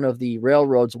asked one of the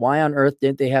railroads, why on earth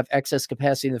didn't they have excess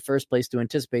capacity in the first place to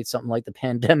anticipate something like the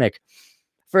pandemic?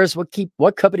 First,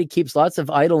 what company keeps lots of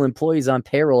idle employees on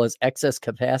payroll as excess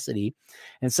capacity?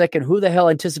 And second, who the hell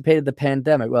anticipated the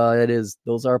pandemic? Well,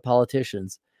 those are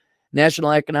politicians.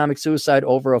 National economic suicide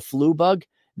over a flu bug?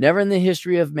 Never in the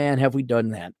history of man have we done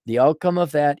that. The outcome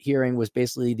of that hearing was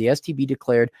basically the STB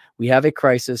declared we have a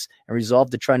crisis and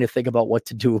resolved to trying to think about what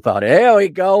to do about it. There we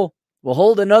go. We'll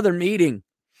hold another meeting.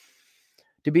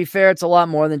 To be fair, it's a lot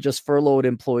more than just furloughed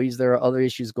employees. There are other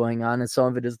issues going on, and some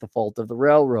of it is the fault of the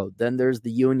railroad. Then there's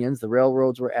the unions. The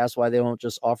railroads were asked why they don't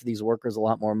just offer these workers a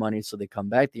lot more money so they come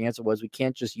back. The answer was we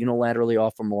can't just unilaterally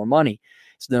offer more money.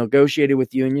 It's negotiated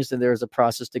with unions, and there's a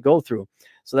process to go through.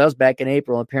 So that was back in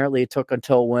April. Apparently, it took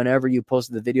until whenever you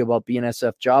posted the video about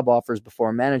BNSF job offers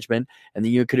before management, and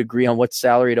then you could agree on what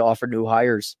salary to offer new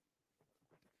hires.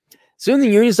 Soon the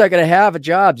union's not going to have a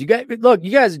job. You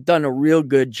guys have done a real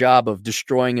good job of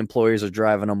destroying employers or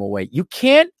driving them away. You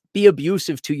can't be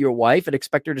abusive to your wife and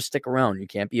expect her to stick around. You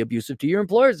can't be abusive to your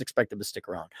employers and expect them to stick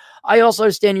around. I also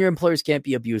understand your employers can't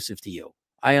be abusive to you.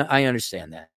 I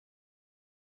understand that.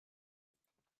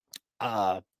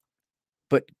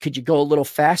 But could you go a little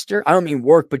faster? I don't mean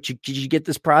work, but could you get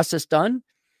this process done?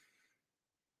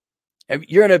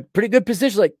 You're in a pretty good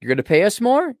position. Like, you're going to pay us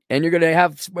more and you're going to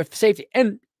have safety.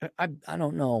 And I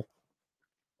don't know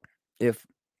if,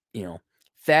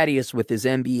 Thaddeus with his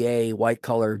MBA, white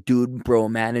collar dude bro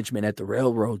management at the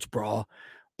railroads, bro,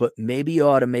 but maybe you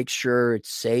ought to make sure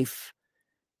it's safe.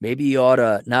 Maybe you ought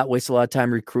to not waste a lot of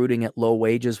time recruiting at low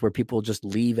wages where people just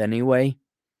leave anyway.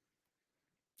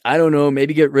 I don't know.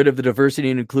 Maybe get rid of the diversity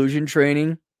and inclusion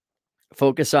training.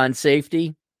 Focus on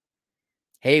safety.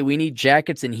 Hey, we need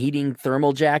jackets and heating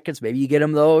thermal jackets. Maybe you get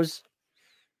them those.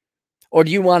 Or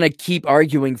do you want to keep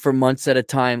arguing for months at a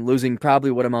time, losing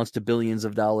probably what amounts to billions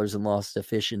of dollars in lost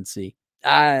efficiency?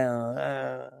 I don't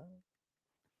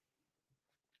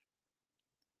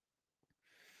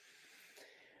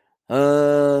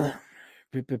know.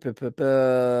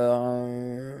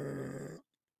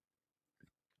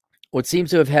 What seems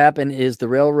to have happened is the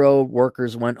railroad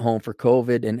workers went home for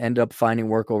COVID and ended up finding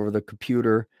work over the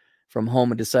computer from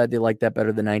home and decided they liked that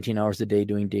better than 19 hours a day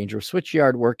doing dangerous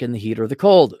switchyard work in the heat or the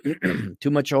cold. Too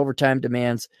much overtime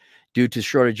demands due to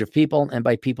shortage of people. And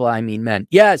by people, I mean men.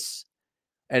 Yes.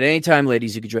 At any time,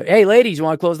 ladies, you could join. Hey, ladies, you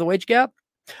want to close the wage gap?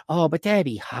 Oh, but that'd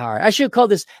be hard. I should call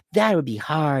this That Would Be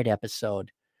Hard episode.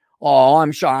 Oh,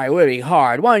 I'm sorry. It would be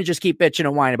hard. Why don't you just keep bitching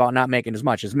and whining about not making as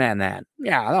much as men then?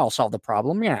 Yeah, that'll solve the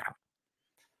problem. Yeah.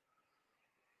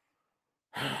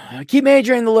 Keep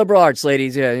majoring in the liberal arts,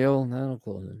 ladies. Yeah, that'll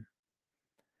close it.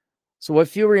 So what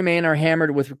few remain are hammered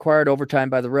with required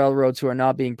overtime by the railroads who are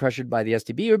now being pressured by the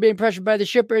STB, who are being pressured by the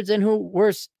shippers, and who,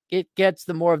 worse it gets,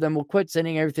 the more of them will quit,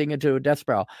 sending everything into a death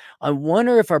spiral. I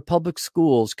wonder if our public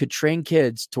schools could train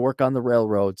kids to work on the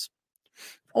railroads.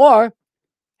 Or,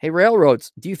 hey,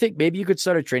 railroads, do you think maybe you could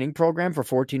start a training program for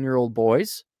 14-year-old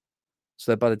boys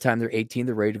so that by the time they're 18,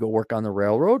 they're ready to go work on the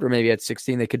railroad? Or maybe at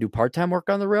 16, they could do part-time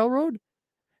work on the railroad?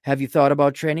 Have you thought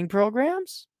about training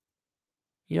programs?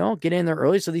 Get in there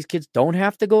early so these kids don't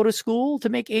have to go to school to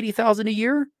make $80,000 a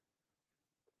year.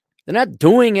 They're not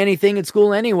doing anything in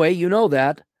school anyway. You know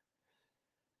that.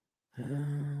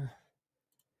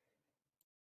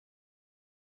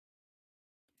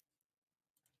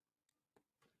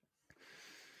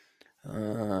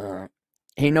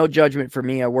 Hey, no judgment for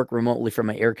me. I work remotely from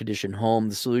my air-conditioned home.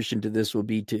 The solution to this will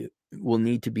need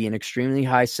to be an extremely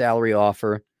high salary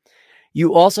offer.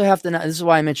 You also have to, this is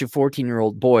why I mentioned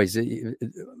 14-year-old boys.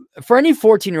 For any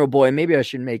 14-year-old boy, maybe I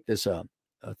should make this a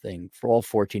thing for all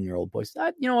 14-year-old boys.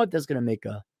 You know what? That's going to make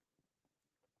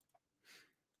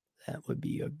that would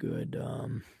be a good,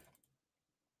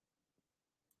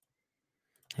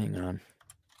 hang on.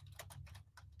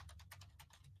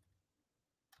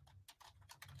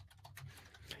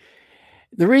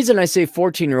 The reason I say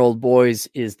 14-year-old boys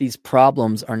is these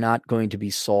problems are not going to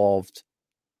be solved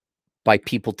by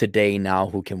people today now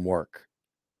who can work.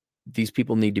 These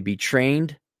people need to be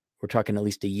trained. We're talking at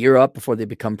least a year up before they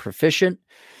become proficient.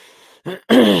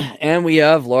 And we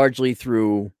have largely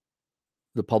through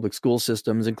the public school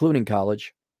systems, including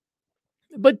college,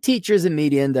 but teachers and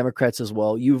media and Democrats as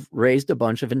well. You've raised a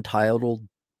bunch of entitled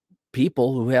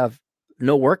people who have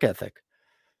no work ethic.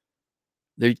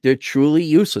 They're truly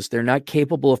useless. They're not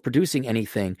capable of producing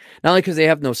anything. Not only because they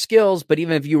have no skills, but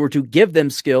even if you were to give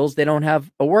them skills, they don't have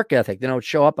a work ethic. They don't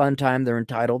show up on time. They're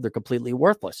entitled. They're completely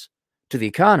worthless to the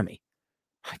economy.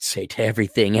 I'd say to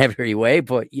everything, every way,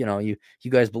 but you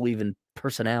guys believe in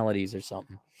personalities or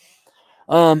something.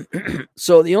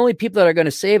 So the only people that are going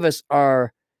to save us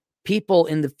are people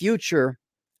in the future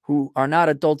who are not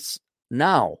adults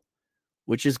now,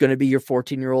 which is going to be your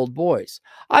 14-year-old boys.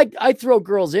 I throw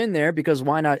girls in there because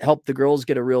why not help the girls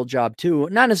get a real job too?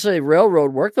 Not necessarily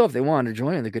railroad work, though. If they wanted to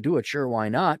join and they could do it, sure, why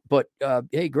not? But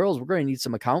hey, girls, we're going to need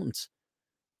some accountants.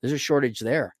 There's a shortage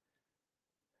there.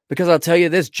 Because I'll tell you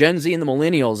this, Gen Z and the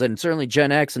millennials, and certainly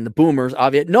Gen X and the boomers,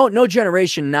 no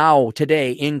generation now,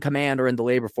 today, in command or in the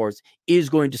labor force is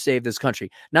going to save this country.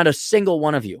 Not a single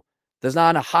one of you. There's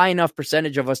not a high enough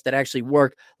percentage of us that actually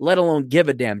work, let alone give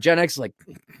a damn. Gen X is like,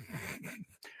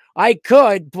 I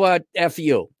could, but F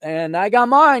you. And I got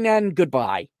mine, and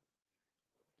goodbye.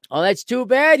 Oh, that's too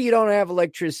bad you don't have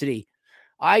electricity.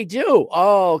 I do.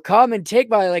 Oh, come and take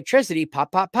my electricity.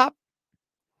 Pop, pop, pop.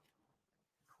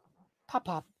 Pop,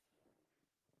 pop.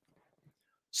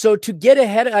 So to get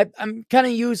ahead, I'm kind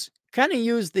of use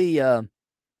the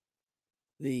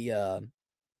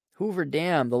Hoover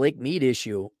Dam, the Lake Mead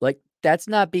issue. Like, that's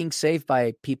not being saved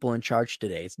by people in charge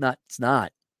today. It's not.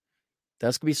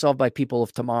 That's going to be solved by people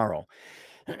of tomorrow.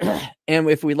 And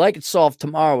if we'd like it solved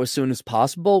tomorrow as soon as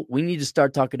possible, we need to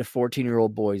start talking to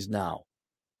 14-year-old boys now.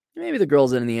 Maybe the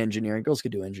girls in the engineering. Girls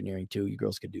could do engineering too. You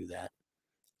girls could do that.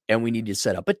 And we need to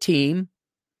set up a team.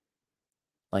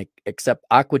 Like, except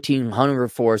Aqua Team Hunger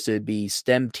Force, it'd be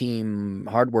STEM Team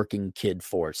Hardworking Kid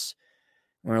Force.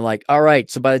 We're like, all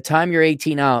right, so by the time you're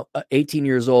 18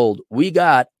 years old, we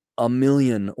got 1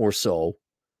 million or so.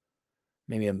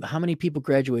 Maybe how many people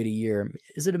graduate a year?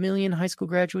 Is it 1 million high school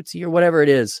graduates a year? Whatever it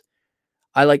is.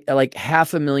 I like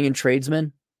 500,000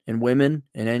 tradesmen and women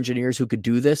and engineers who could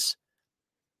do this.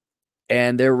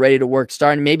 And they're ready to work,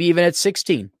 starting maybe even at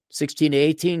 16 to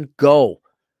 18, go.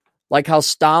 Like how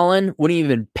Stalin wouldn't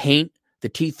even paint the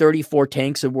T-34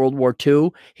 tanks in World War II.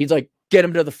 He's like, get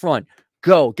them to the front.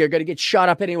 Go. They're going to get shot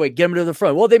up anyway. Get them to the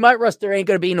front. Well, they might rust. There ain't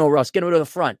going to be no rust. Get them to the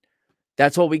front.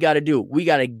 That's what we got to do. We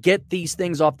got to get these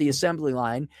things off the assembly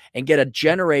line and get a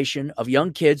generation of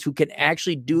young kids who can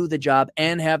actually do the job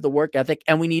and have the work ethic,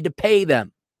 and we need to pay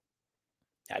them.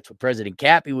 That's what President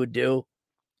Cappy would do.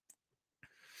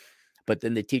 But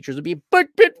then the teachers would be, but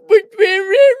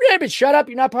shut up.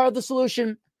 You're not part of the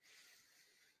solution.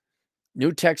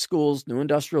 New tech schools, new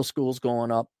industrial schools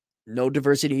going up. No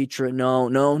diversity.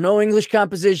 No English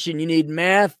composition. You need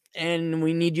math, and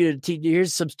we need you to teach.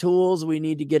 Here's some tools. We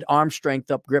need to get arm strength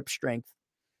up, grip strength.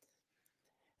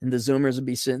 And the Zoomers would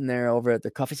be sitting there over at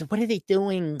their coffee. So, what are they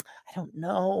doing? I don't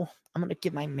know. I'm going to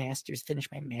get my master's, finish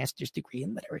my master's degree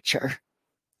in literature.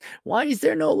 Why is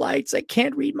there no lights? I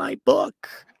can't read my book.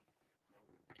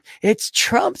 It's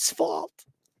Trump's fault.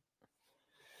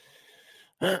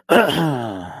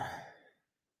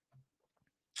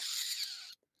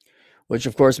 Which,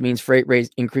 of course, means freight rate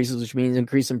increases, which means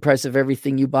increase in price of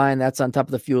everything you buy, and that's on top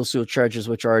of the fuel surcharges,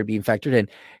 which are already being factored in.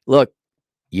 Look,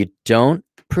 you don't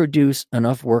produce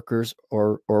enough workers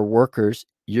or workers,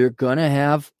 you're going to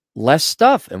have less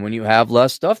stuff. And when you have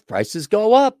less stuff, prices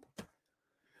go up.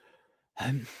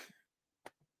 I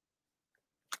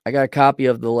got a copy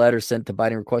of the letter sent to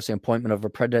Biden requesting appointment of a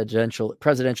presidential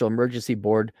emergency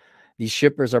board. These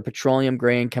shippers are petroleum,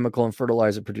 grain, chemical, and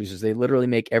fertilizer producers. They literally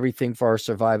make everything for our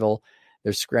survival.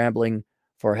 They're scrambling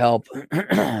for help.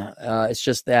 It's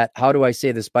just that, how do I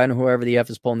say this? Biden, whoever the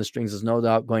F is pulling the strings, is no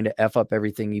doubt going to F up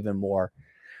everything even more.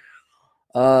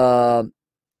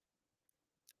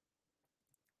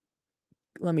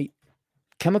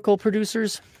 Chemical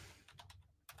producers?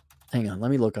 Hang on,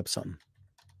 let me look up something.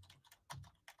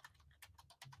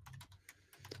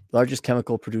 Largest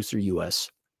chemical producer,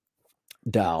 U.S.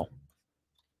 Dow.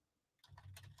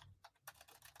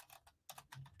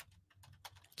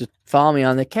 Just follow me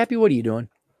on that. Cappy, what are you doing?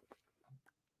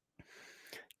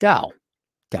 Dow.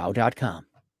 Dow.com.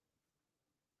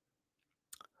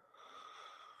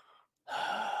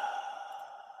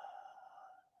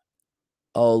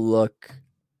 Oh, look.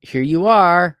 Here you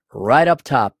are. Right up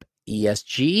top.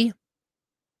 ESG.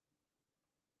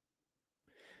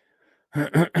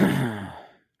 Customer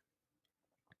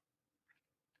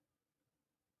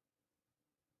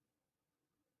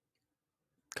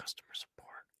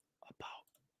support about.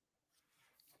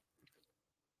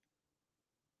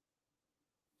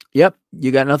 Yep,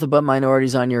 you got nothing but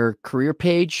minorities on your career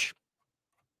page.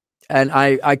 And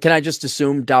I can I just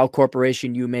assume Dow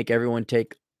Corporation, you make everyone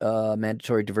take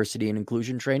mandatory diversity and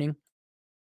inclusion training,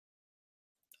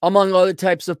 among other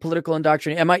types of political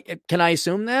indoctrination. Can I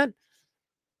assume that?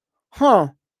 Huh.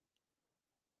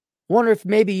 Wonder if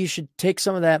maybe you should take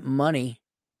some of that money,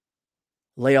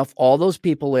 lay off all those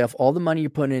people, lay off all the money you're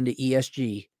putting into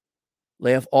ESG,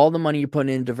 lay off all the money you're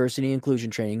putting into diversity and inclusion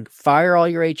training, fire all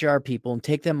your HR people, and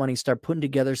take that money and start putting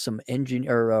together some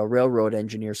railroad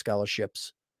engineer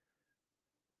scholarships.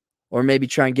 Or maybe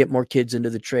try and get more kids into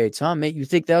the trades. Huh, mate? You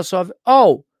think that'll solve it?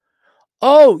 Oh,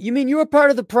 you mean you were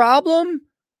part of the problem?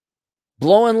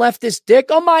 Blowing leftist dick?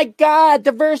 Oh my God,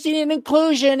 diversity and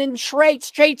inclusion and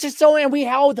traits is so, and we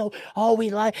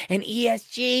like, and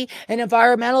ESG and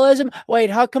environmentalism. Wait,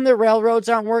 how come the railroads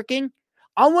aren't working?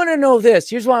 I want to know this.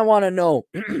 Here's what I want to know,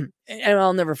 and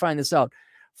I'll never find this out.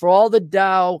 For all the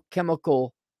Dow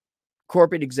Chemical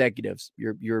corporate executives,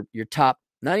 your top,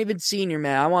 not even senior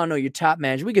man, I want to know your top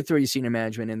management. We could throw your senior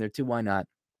management in there too. Why not?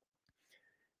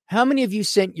 How many of you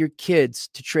sent your kids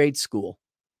to trade school?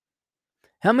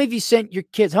 How many of you sent your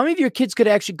kids? How many of your kids could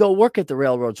actually go work at the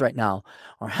railroads right now?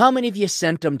 Or how many of you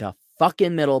sent them to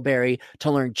fucking Middlebury to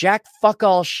learn jack fuck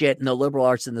all shit in the liberal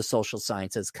arts and the social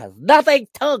sciences? Because nothing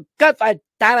too good for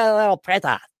that little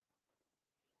printer.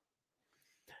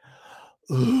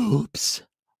 Oops.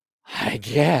 I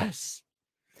guess.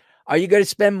 Are you going to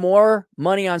spend more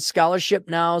money on scholarship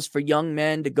nows for young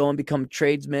men to go and become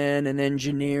tradesmen and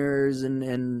engineers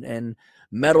and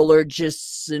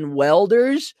metallurgists and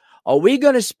welders? Are we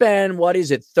going to spend,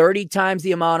 30 times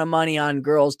the amount of money on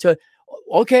girls to,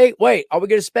 okay, wait, are we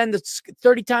going to spend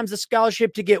 30 times the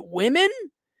scholarship to get women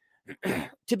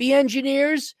to be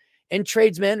engineers and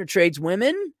tradesmen or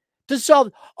tradeswomen to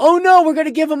solve? Oh no, we're going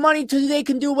to give them money so they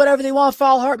can do whatever they want,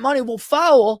 foul hard money will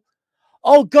foul.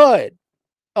 Oh, good.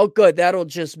 That'll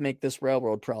just make this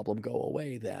railroad problem go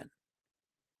away then.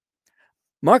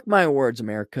 Mark my words,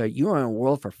 America, you are in a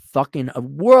world of fucking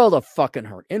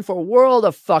hurt. In for a world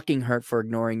of fucking hurt for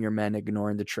ignoring your men,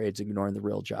 ignoring the trades, ignoring the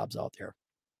real jobs out there.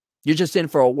 You're just in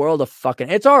for a world of fucking,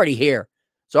 it's already here.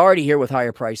 It's already here with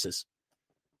higher prices.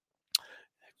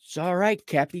 It's all right,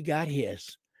 Cappy got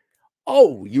his.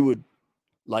 Oh, you would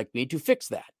like me to fix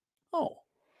that? Oh,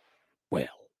 well,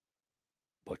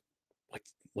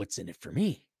 what's in it for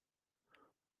me?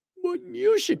 Well,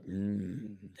 you should,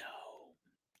 no.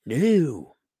 Yeah.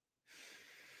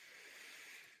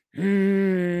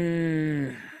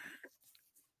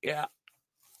 I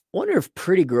wonder if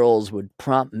pretty girls would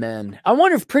prompt men. I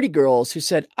wonder if pretty girls who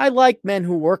said, I like men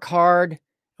who work hard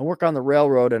and work on the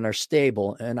railroad and are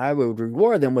stable, and I would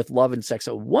reward them with love and sex.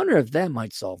 I wonder if that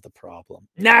might solve the problem.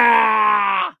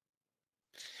 Nah!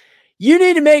 You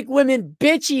need to make women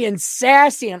bitchy and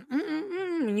sassy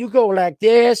and you go like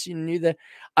this and you that.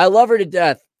 I love her to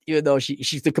death, even though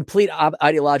she's the complete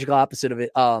ideological opposite of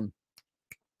it.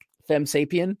 Femme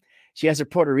sapien. She has her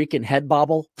Puerto Rican head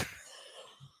bobble.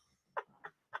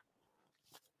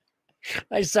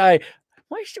 I saw.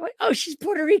 Oh, she's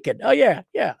Puerto Rican. Oh yeah.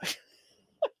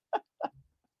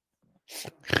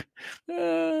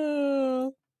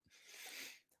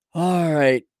 All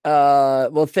right.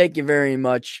 Well, thank you very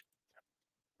much.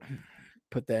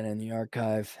 Put that in the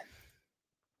archive.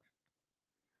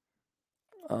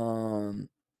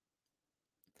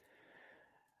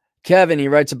 Kevin, he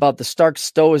writes about the Dark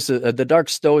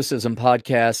Stoicism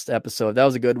podcast episode. That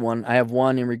was a good one. I have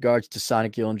one in regards to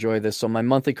Sonic. You'll enjoy this. So my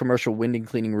monthly commercial window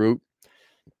cleaning route.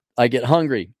 I get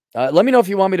hungry. Let me know if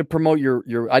you want me to promote your.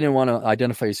 I didn't want to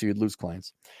identify you so you'd lose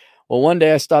clients. Well, one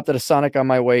day I stopped at a Sonic on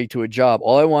my way to a job.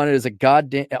 All I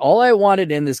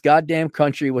wanted in this goddamn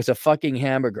country was a fucking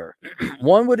hamburger.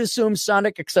 One would assume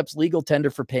Sonic accepts legal tender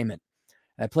for payment.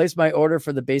 I placed my order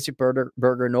for the basic burger,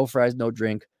 no fries, no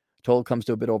drink. Total comes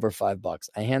to a bit over $5.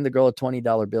 I hand the girl a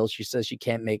 $20 bill. She says she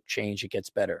can't make change. It gets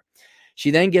better. She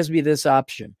then gives me this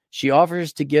option. She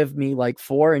offers to give me like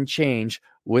 $4 and change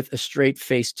with a straight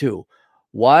face too.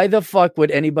 Why the fuck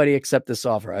would anybody accept this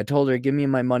offer? I told her, give me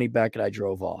my money back, and I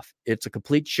drove off. It's a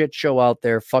complete shit show out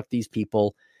there. Fuck these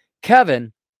people.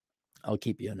 Kevin, I'll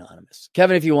keep you anonymous.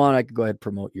 Kevin, if you want, I could go ahead and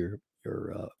promote your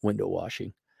window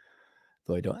washing.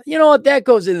 Though I don't. You know what? That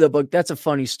goes into the book. That's a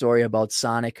funny story about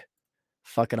Sonic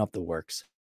fucking up the works.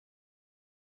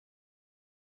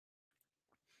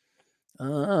 Do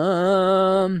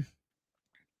I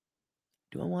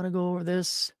want to go over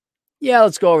this? Yeah,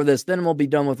 let's go over this. Then we'll be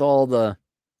done with all the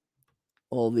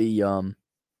all the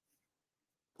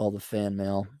fan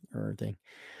mail or everything.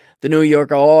 The New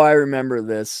Yorker. Oh, I remember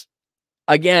this.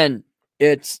 Again,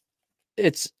 it's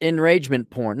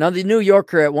enragement porn. Now, the New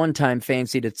Yorker at one time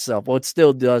fancied itself. Well, it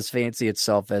still does fancy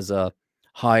itself as a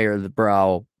higher the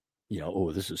brow.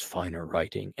 Oh, this is finer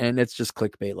writing, and it's just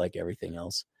clickbait like everything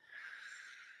else.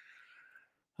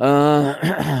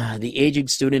 The aging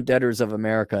student debtors of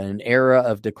America, in an era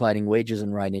of declining wages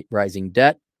and rising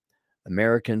debt.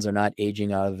 Americans are not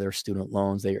aging out of their student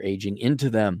loans. They are aging into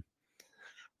them.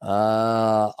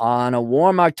 On a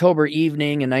warm October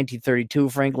evening in 1932,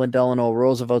 Franklin Delano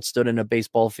Roosevelt stood in a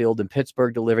baseball field in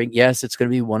Pittsburgh delivering, yes, it's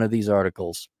going to be one of these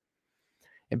articles.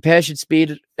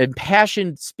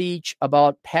 Impassioned speech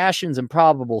about passion's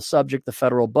improbable subject, the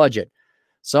federal budget.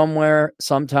 Somewhere,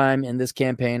 sometime in this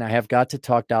campaign, I have got to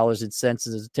talk dollars and cents.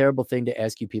 It's a terrible thing to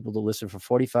ask you people to listen for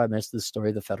 45 minutes to the story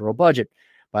of the federal budget.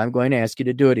 But I'm going to ask you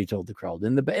to do it, he told the crowd.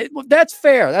 That's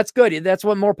fair. That's good. That's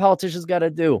what more politicians got to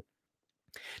do.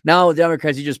 Now, the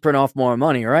Democrats, you just print off more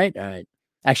money, right? All right.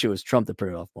 Actually, it was Trump that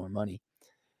printed off more money.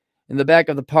 In the back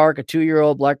of the park, a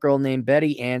 2-year-old black girl named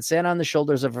Betty Ann sat on the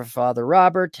shoulders of her father,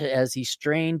 Robert, as he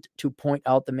strained to point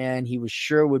out the man he was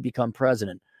sure would become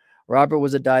president. Robert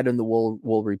was a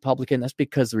dyed-in-the-wool Republican. That's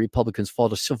because the Republicans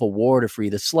fought a civil war to free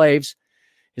the slaves.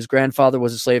 His grandfather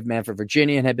was a slave man from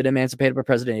Virginia and had been emancipated by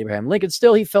President Abraham Lincoln.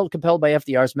 Still, he felt compelled by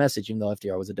FDR's message, even though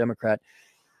FDR was a Democrat.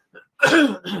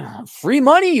 Free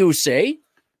money, you say?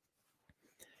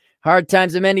 Hard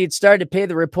times the men he had started to pay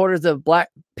the reporters of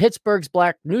Pittsburgh's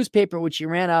black newspaper, which he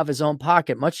ran out of his own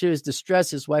pocket. Much to his distress,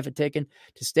 his wife had taken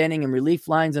to standing in relief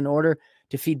lines in order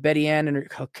to feed Betty Ann and her.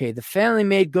 Okay, the family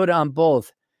made good on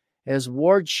both. As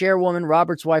ward chairwoman,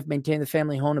 Robert's wife maintained the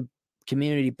family home and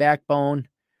community backbone.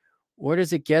 Where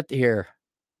does it get here?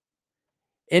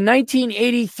 In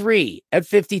 1983, at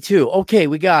 52. Okay,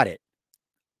 we got it.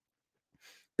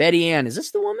 Betty Ann, is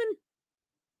this the woman?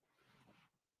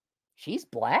 She's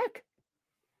black?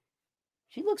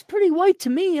 She looks pretty white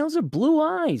to me. Those are blue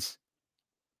eyes.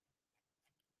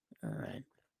 All right.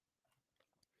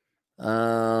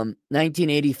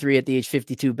 1983, at the age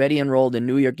 52, Betty enrolled in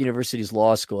New York University's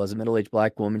law school. As a middle-aged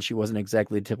black woman, she wasn't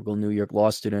exactly a typical New York law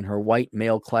student. Her white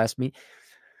male classmate.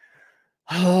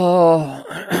 Oh.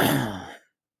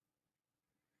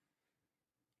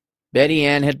 Betty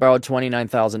Ann had borrowed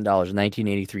 $29,000 in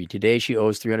 1983. Today, she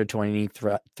owes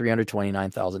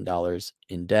 $329,000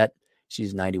 in debt.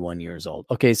 She's 91 years old.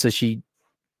 Okay, so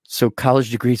college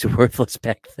degrees were worthless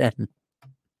back then.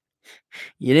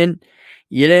 You didn't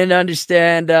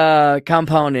understand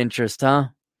compound interest, huh?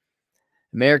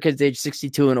 Americans age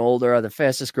 62 and older are the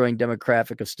fastest growing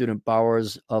demographic of student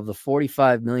borrowers. Of the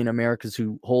 45 million Americans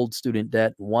who hold student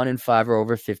debt, 1 in 5 are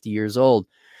over 50 years old.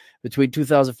 Between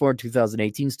 2004 and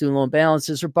 2018, student loan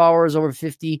balances for borrowers over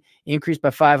 50 increased by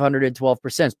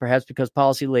 512%, perhaps because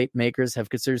policy makers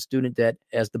have considered student debt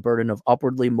as the burden of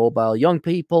upwardly mobile young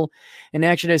people. An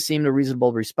action has seemed a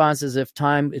reasonable response, as if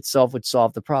time itself would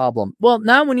solve the problem. Well,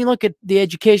 now when you look at the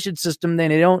education system,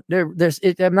 then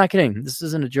I'm not kidding. This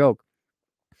isn't a joke.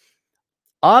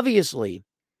 Obviously,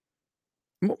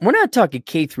 we're not talking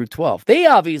K through 12. They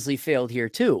obviously failed here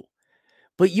too.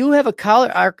 But you have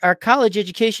our college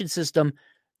education system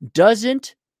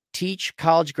doesn't teach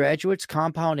college graduates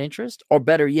compound interest, or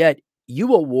better yet,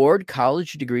 you award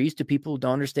college degrees to people who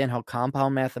don't understand how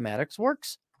compound mathematics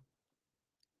works.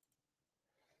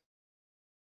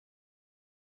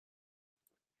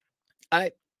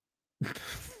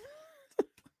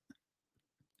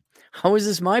 How is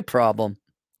this my problem?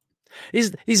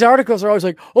 These articles are always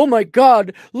like, oh my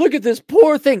God, look at this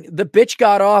poor thing. The bitch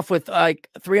got off with like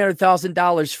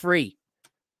 $300,000 free.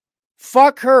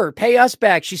 Fuck her. Pay us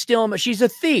back. She's stealing. She's a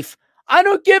thief. I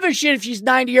don't give a shit if she's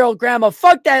 90-year-old grandma.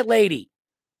 Fuck that lady.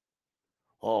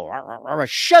 Oh,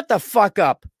 shut the fuck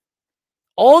up.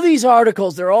 All these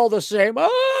articles, they're all the same.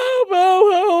 Oh.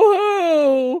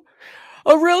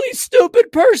 A really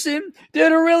stupid person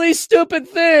did a really stupid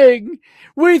thing.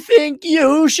 We think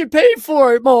you should pay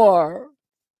for it more.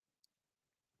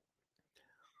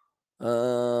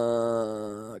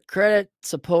 Credit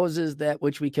supposes that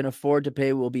which we can afford to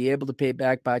pay will be able to pay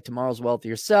back by tomorrow's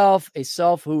wealthier self, a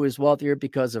self who is wealthier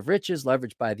because of riches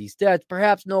leveraged by these debts.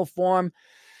 Perhaps no form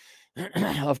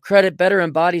of credit better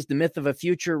embodies the myth of a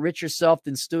future richer self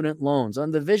than student loans.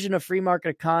 On the vision of free market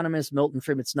economist Milton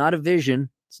Friedman, it's not a vision.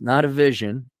 It's not a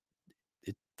vision.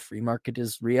 Free market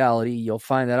is reality. You'll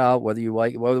find that out whether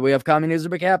we have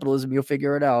communism or capitalism. You'll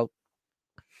figure it out.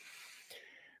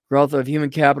 Growth of human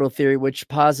capital theory, which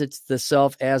posits the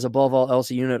self as above all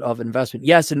else a unit of investment.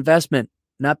 Yes, investment,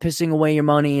 not pissing away your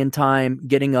money and time,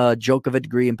 getting a joke of a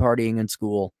degree and partying in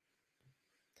school.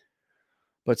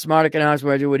 But smart economics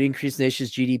would increase the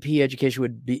nation's GDP. Education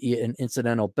would be an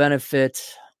incidental benefit.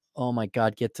 Oh my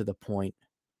God, get to the point.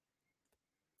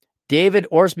 David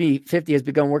Orsby, 50, has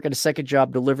begun work at a second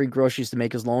job delivering groceries to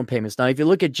make his loan payments. Now, if you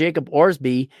look at Jacob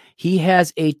Orsby, he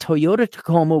has a Toyota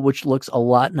Tacoma, which looks a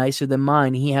lot nicer than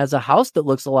mine. He has a house that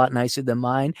looks a lot nicer than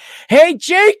mine. Hey,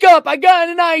 Jacob, I got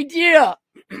an idea.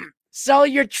 Sell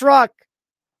your truck.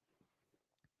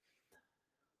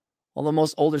 Although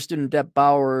most older student debt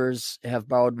borrowers have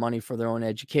borrowed money for their own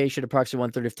education, approximately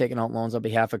one-third have taken out loans on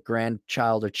behalf of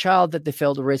grandchild or child that they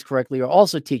failed to raise correctly or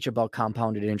also teach about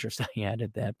compounded interest. I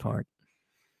added that part.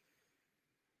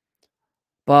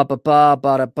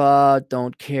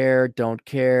 Don't care.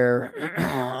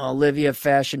 Olivia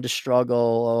fashioned a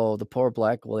struggle. Oh, the poor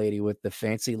black lady with the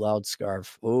fancy loud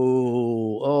scarf.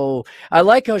 Oh. I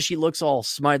like how she looks all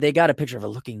smart. They got a picture of her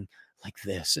looking like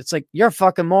this. It's like, you're a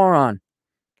fucking moron.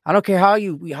 I don't care how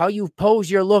you pose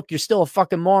your look. You're still a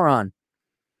fucking moron.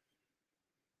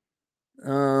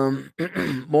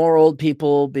 More old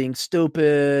people being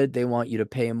stupid. They want you to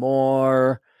pay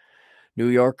more. New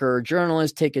Yorker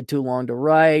journalist taking too long to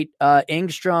write.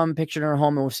 Engstrom pictured her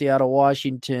home in Seattle,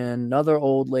 Washington. Another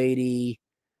old lady.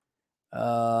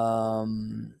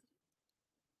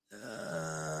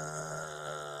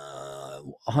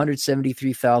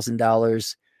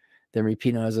 $173,000. Then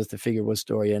repeating as if the figure was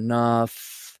story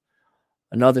enough.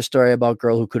 Another story about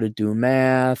girl who couldn't do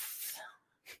math.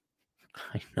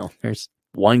 I know there's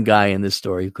one guy in this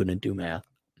story who couldn't do math.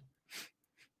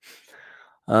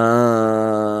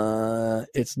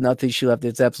 It's nothing she left.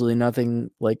 It's absolutely nothing.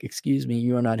 Like, excuse me,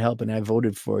 you are not helping. I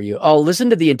voted for you. Oh, listen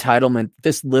to the entitlement.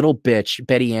 This little bitch,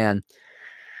 Betty Ann.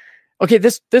 Okay,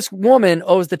 this woman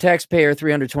owes the taxpayer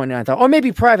 $329,000, or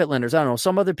maybe private lenders. I don't know,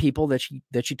 some other people that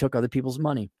she took other people's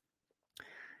money.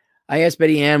 I asked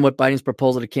Betty Ann what Biden's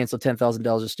proposal to cancel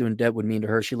 $10,000 of student debt would mean to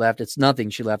her. She laughed. It's nothing.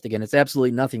 She laughed again. It's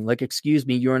absolutely nothing. Like, excuse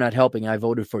me, you're not helping. I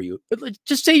voted for you.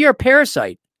 Just say you're a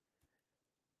parasite.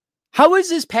 How is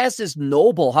this past as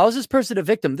noble? How is this person a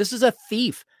victim? This is a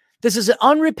thief. This is an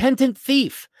unrepentant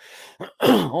thief.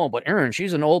 Oh, but Aaron,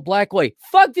 she's an old black lady.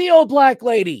 Fuck the old black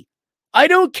lady. I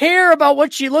don't care about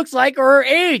what she looks like or her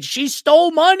age. She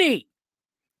stole money.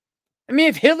 I mean,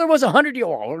 if Hitler was 100 years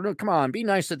old, come on, be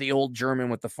nice to the old German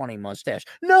with the funny mustache.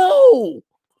 No.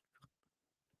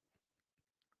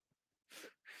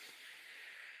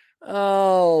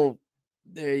 Oh,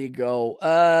 there you go.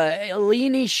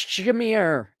 Eleni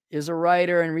Shamir is a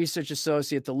writer and research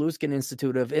associate at the Luskin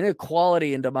Institute of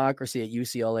Inequality and Democracy at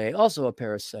UCLA, also a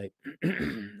parasite.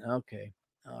 Okay.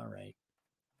 All right.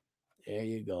 There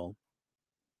you go.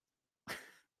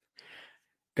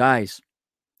 Guys,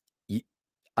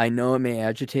 I know it may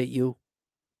agitate you.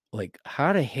 Like,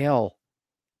 how the hell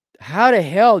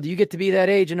do you get to be that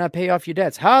age and not pay off your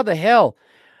debts? How the hell?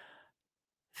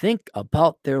 Think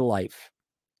about their life.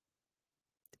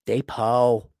 They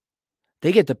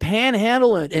get to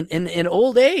panhandle in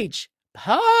old age.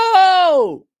 And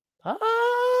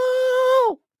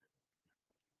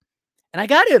I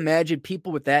got to imagine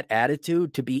people with that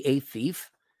attitude to be a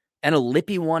thief, and a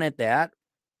lippy one at that.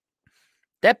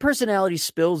 That personality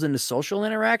spills into social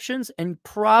interactions, and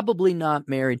probably not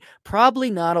married. Probably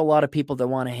not a lot of people that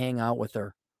want to hang out with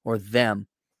her or them.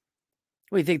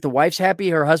 What do you think? The wife's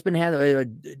happy? Her husband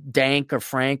had Dank or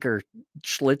Frank or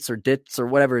Schlitz or Ditz or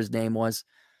whatever his name was,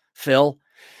 Phil.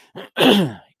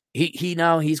 He's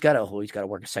got to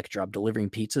work a second job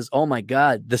delivering pizzas. Oh my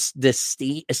God, this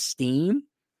esteem.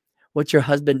 What's your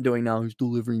husband doing now? He's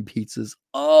delivering pizzas.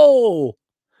 Oh.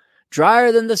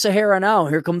 Drier than the Sahara now.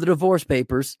 Here come the divorce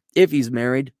papers, if he's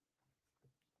married.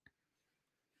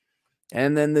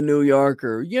 And then the New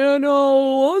Yorker. Yeah,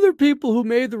 no, other people who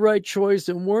made the right choice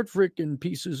and weren't freaking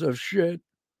pieces of shit.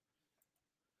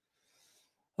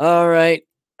 All right.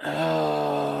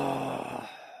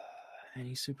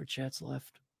 Any super chats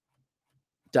left?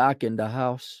 Doc in the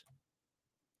house.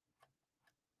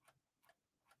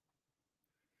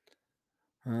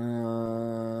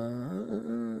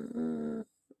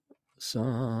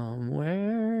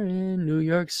 Somewhere in New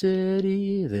York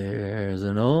City, there's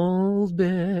an old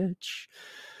bitch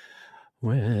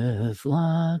with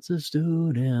lots of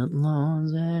student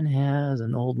loans and has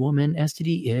an old woman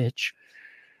STD itch.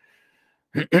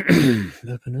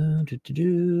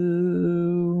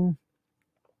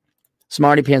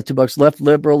 Smarty Pants, $2 left.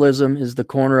 Liberalism is the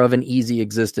corner of an easy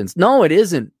existence. No, it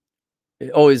isn't.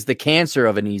 Is the cancer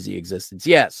of an easy existence.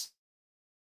 Yes.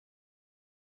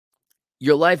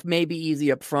 Your life may be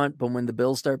easy up front, but when the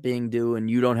bills start being due and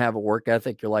you don't have a work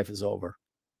ethic, your life is over.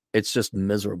 It's just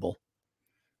miserable.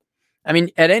 I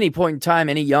mean, at any point in time,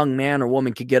 any young man or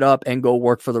woman could get up and go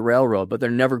work for the railroad, but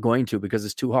they're never going to because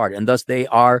it's too hard. And thus they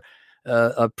are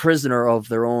a prisoner of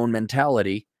their own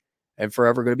mentality and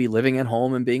forever going to be living at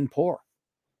home and being poor.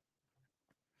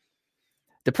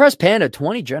 Depressed Panda,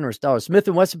 20 generous dollars. Smith &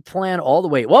 Wesson plan all the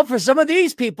way. Well, for some of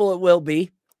these people, it will be.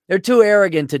 They're too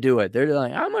arrogant to do it. They're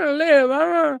like, I'm going to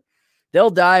live. They'll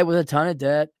die with a ton of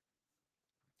debt.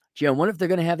 Gee, I wonder if they're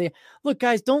going to have the... Look,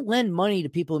 guys, don't lend money to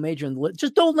people who major in the...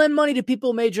 Just don't lend money to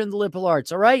people who major in the liberal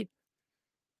arts, all right?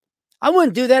 I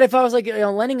wouldn't do that if I was like,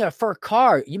 lending for a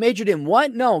car. You majored in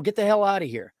what? No, get the hell out of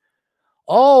here.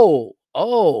 Oh,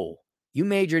 you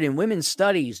majored in women's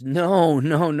studies.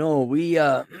 No. We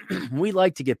we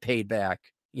like to get paid back.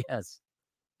 Yes.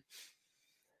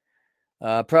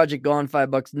 Project Gone,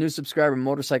 $5. New subscriber,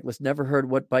 motorcyclist. Never heard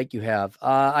what bike you have.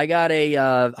 I got a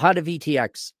Honda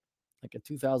VTX, like a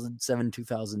 2007,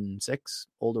 2006,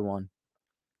 older one.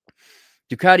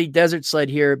 Ducati Desert Sled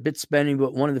here, bit spending,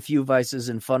 but one of the few vices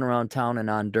and fun around town and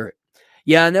on dirt.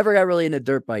 Yeah, I never got really into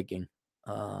dirt biking.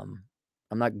 I'm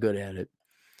not good at it.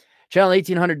 Channel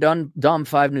 1800 Dom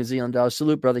 5 New Zealand dollars.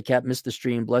 Salute, brother Cap. Missed the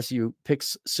stream. Bless you.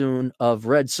 Pics soon of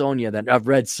Red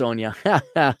Sonja.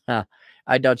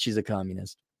 I doubt she's a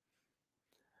communist.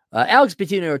 Alex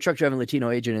Patino, a truck driving Latino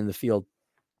agent in the field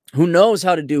who knows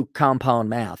how to do compound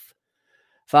math.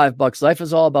 $5. Life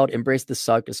is all about embrace the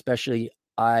suck, especially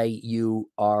if you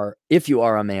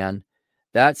are a man.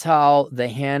 That's how the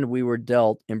hand we were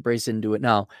dealt, embrace and do it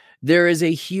now. There is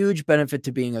a huge benefit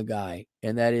to being a guy,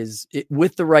 and that is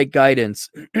with the right guidance,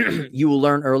 you will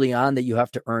learn early on that you have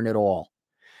to earn it all.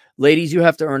 Ladies, you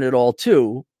have to earn it all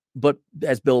too, but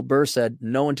as Bill Burr said,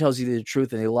 no one tells you the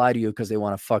truth and they lie to you because they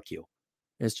want to fuck you.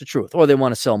 It's the truth, or they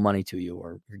want to sell money to you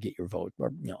or get your vote,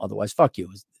 or otherwise fuck you,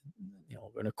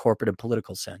 in a corporate and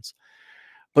political sense.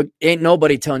 But ain't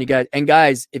nobody telling you guys. And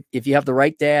guys, if you have the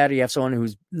right dad, or you have someone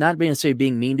who's not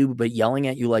being mean to you, but yelling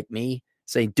at you like me,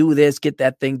 saying, do this, get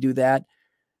that thing, do that,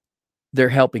 they're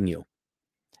helping you.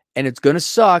 And it's going to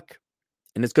suck.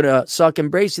 And it's going to suck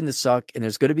embracing the suck. And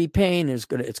there's going to be pain. It's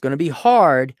going to be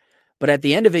hard. But at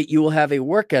the end of it, you will have a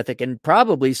work ethic and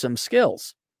probably some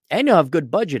skills. And you'll have good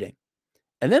budgeting.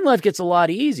 And then life gets a lot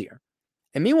easier.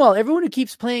 And meanwhile, everyone who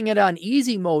keeps playing it on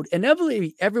easy mode,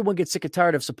 inevitably everyone gets sick and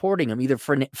tired of supporting them, either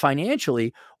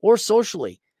financially or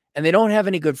socially. And they don't have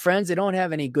any good friends. They don't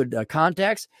have any good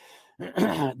contacts.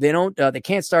 They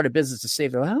can't start a business to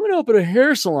save their life. I'm going to open a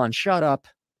hair salon. Shut up.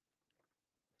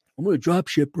 I'm going to drop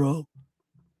shit, bro.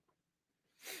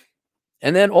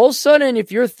 And then all of a sudden,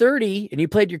 if you're 30 and you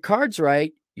played your cards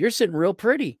right, you're sitting real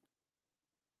pretty.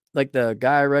 Like the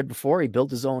guy I read before, he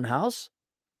built his own house.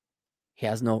 He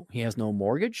has no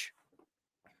mortgage.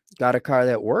 Got a car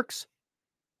that works.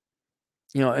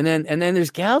 And then there's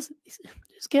gals.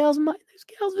 There's gals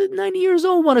at 90 years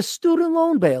old want a student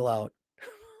loan bailout.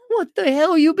 What the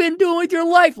hell you been doing with your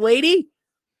life, lady?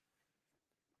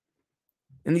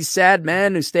 And these sad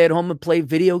men who stay at home and play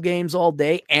video games all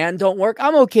day and don't work.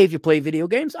 I'm okay if you play video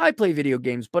games. I play video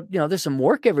games, but there's some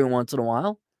work every once in a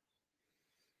while.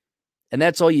 And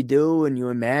that's all you do. And you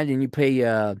imagine you pay, you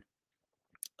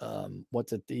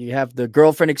have the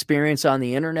girlfriend experience on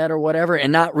the internet or whatever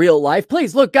and not real life.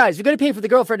 Please look, guys, you're going to pay for the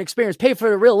girlfriend experience, pay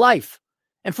for the real life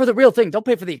and for the real thing. Don't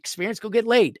pay for the experience. Go get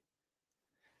laid.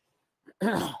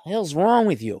 What the hell's wrong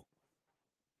with you?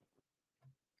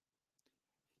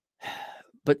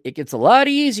 But it gets a lot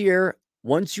easier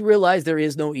once you realize there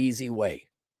is no easy way.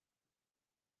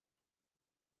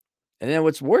 And then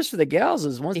what's worse for the gals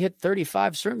is once you hit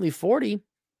 35, certainly 40,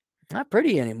 not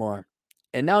pretty anymore.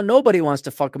 And now nobody wants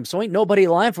to fuck them. So ain't nobody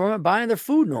lying for them and buying their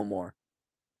food no more.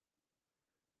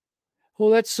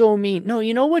 Well, that's so mean. No,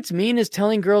 you know what's mean is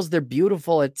telling girls they're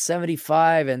beautiful at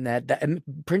 75 and that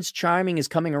Prince Charming is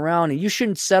coming around and you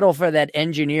shouldn't settle for that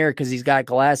engineer because he's got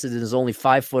glasses and is only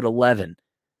 5'11".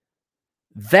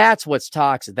 That's what's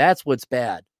toxic. That's what's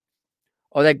bad.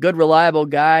 Or that good, reliable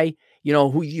guy,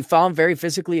 who you found very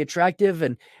physically attractive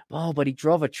but he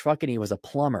drove a truck and he was a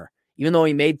plumber, even though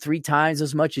he made 3 times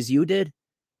as much as you did.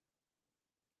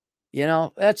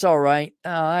 That's all right.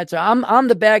 I'm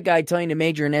the bad guy telling you to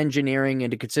major in engineering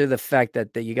and to consider the fact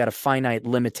that you got a finite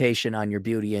limitation on your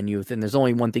beauty and youth. And there's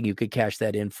only one thing you could cash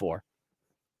that in for.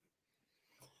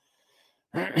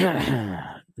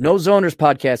 No Zoners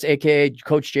podcast, aka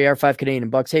Coach JR, 5 Canadian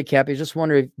bucks. Hey, Cappy, just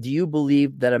wondering, do you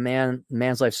believe that a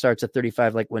man's life starts at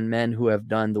 35, like when men who have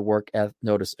done the work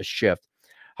notice a shift?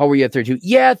 How were you at 32?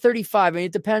 Yeah, 35. I mean,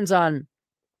 it depends on,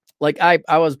 I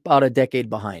was about a decade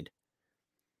behind.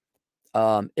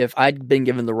 If I'd been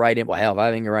given the right, if I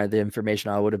hadn't the right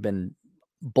information, I would have been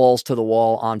balls to the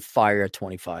wall on fire at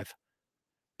 25.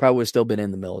 probably would have still been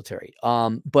in the military.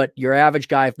 But your average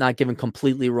guy, if not given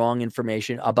completely wrong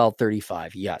information, about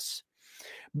 35. Yes.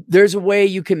 There's a way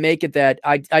you can make it that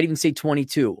I'd even say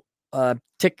 22.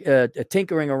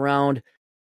 Tinkering around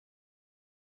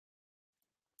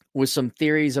with some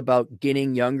theories about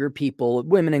getting younger people,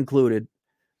 women included,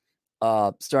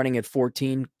 starting at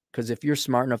 14. Because if you're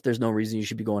smart enough, there's no reason you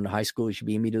should be going to high school. You should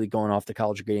be immediately going off to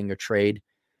college or getting a trade.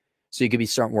 So you could be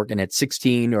starting working at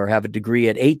 16 or have a degree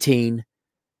at 18.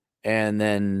 And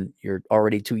then you're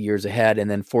already 2 years ahead.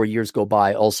 And then 4 years go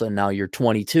by. Also, now you're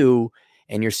 22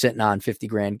 and you're sitting on 50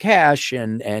 grand cash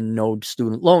and no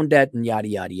student loan debt and yada,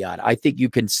 yada, yada. I think you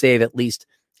can save at least,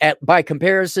 by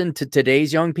comparison to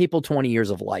today's young people, 20 years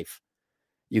of life.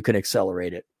 You can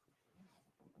accelerate it.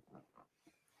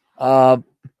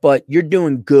 But you're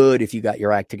doing good if you got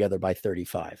your act together by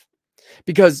 35.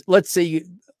 Because let's say you,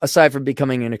 aside from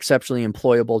becoming an exceptionally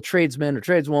employable tradesman or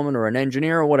tradeswoman or an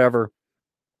engineer or whatever,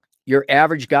 your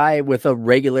average guy with a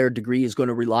regular degree is going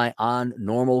to rely on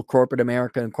normal corporate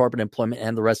America and corporate employment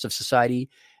and the rest of society.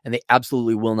 And they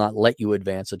absolutely will not let you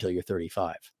advance until you're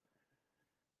 35.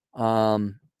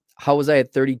 How was I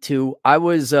at 32? I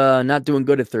was not doing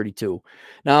good at 32.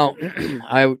 Now,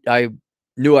 I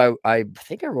knew I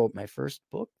think I wrote my first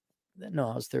book. No,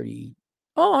 I was 30.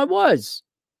 Oh, I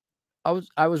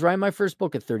was writing my first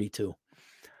book at 32.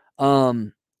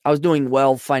 I was doing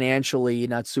well financially,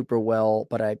 not super well,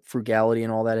 but frugality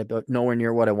and all that, but nowhere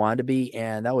near what I wanted to be.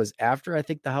 And that was after I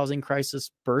think the housing crisis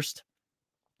burst,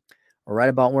 or right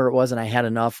about where it was. And I had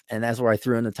enough. And that's where I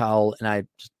threw in the towel and I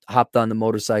just hopped on the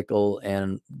motorcycle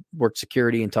and worked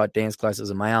security and taught dance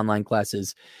classes and my online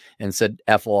classes and said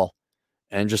F all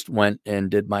and just went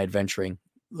and did my adventuring.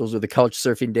 Those were the couch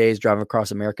surfing days, driving across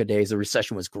America days. The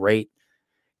recession was great.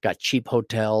 Got cheap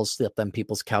hotels, slept on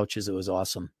people's couches. It was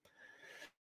awesome.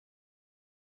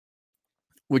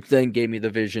 Which then gave me the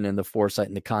vision and the foresight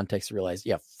and the context to realize,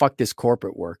 yeah, fuck this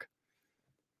corporate work.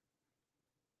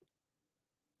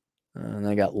 And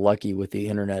I got lucky with the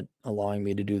internet allowing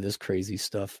me to do this crazy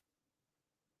stuff.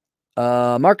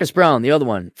 Marcus Brown, the other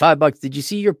one, $5. Did you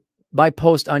see my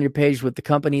post on your page with the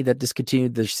company that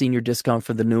discontinued the senior discount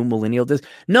for the new millennial disc?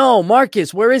 No,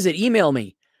 Marcus, where is it? Email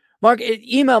me.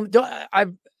 Email me.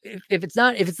 If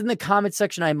it's in the comment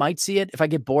section, I might see it. If I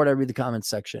get bored, I read the comment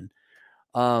section.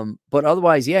 But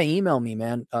otherwise, yeah, email me,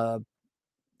 man.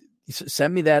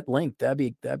 Send me that link. That'd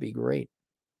be great.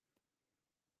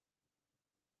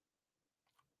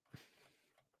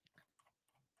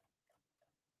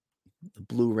 The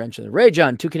blue wrench. Ray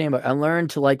John, 2 Canadian. I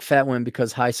learned to like fat women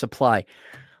because high supply.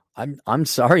 I'm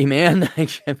sorry, man.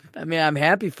 I mean, I'm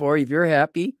happy for you if you're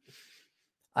happy.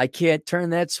 I can't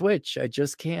turn that switch. I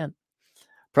just can't.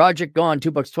 Project Gone,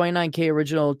 $2, 29K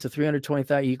original to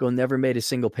 320,000 equal. Never made a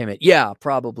single payment. Yeah,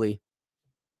 probably.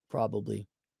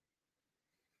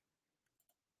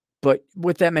 But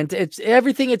with that meant it's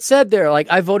everything it said there. Like,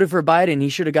 I voted for Biden. He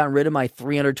should have gotten rid of my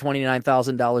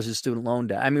 $329,000 in student loan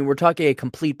debt. I mean, we're talking a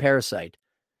complete parasite.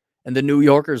 And the New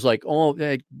Yorkers like, oh,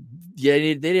 yeah,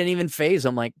 they didn't even phase.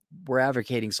 I'm like, we're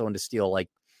advocating someone to steal. Like,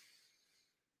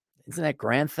 isn't that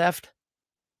grand theft?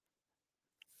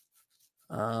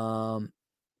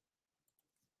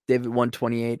 David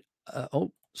 128.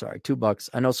 Sorry, $2.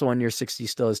 I know someone near 60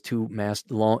 still has has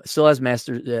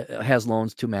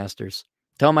loans, 2 masters.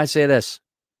 Tell them I say this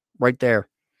right there.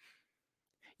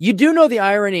 You do know the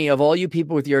irony of all you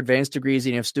people with your advanced degrees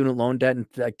and you have student loan debt and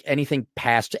like anything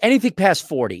past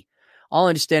 40. I'll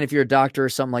understand if you're a doctor or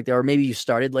something like that, or maybe you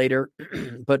started later,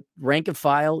 but rank and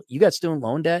file, you got student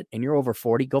loan debt and you're over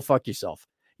 40, go fuck yourself.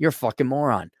 You're a fucking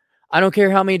moron. I don't care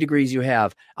how many degrees you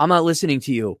have. I'm not listening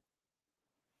to you.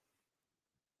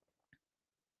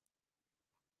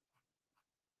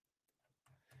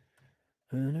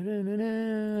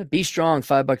 Be strong,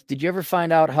 $5. Did you ever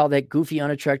find out how that goofy,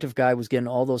 unattractive guy was getting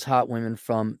all those hot women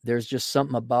from There's Just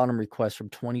Something About Him request from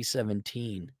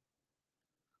 2017?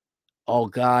 Oh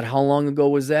God, how long ago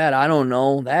was that? I don't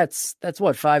know. That's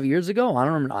what, 5 years ago? I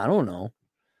don't know.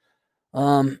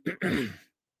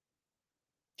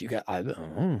 You got I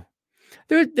don't know.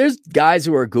 There's guys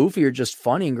who are goofy or just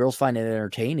funny and girls find it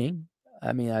entertaining.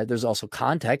 I mean, there's also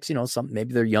context,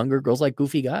 maybe they're younger, girls like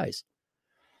goofy guys.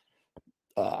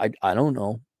 I don't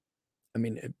know. I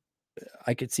mean,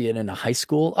 I could see it in a high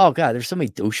school. Oh God, there's so many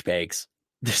douchebags.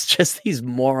 There's just these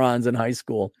morons in high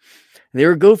school. They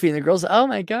were goofy and the girls, oh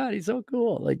my God, he's so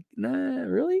cool. Like, nah,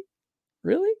 really?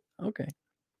 Okay.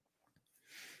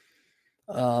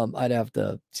 I'd have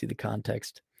to see the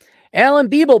context. Alan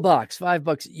Beeblebox,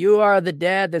 $5. You are the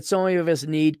dad that so many of us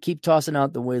need. Keep tossing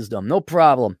out the wisdom. No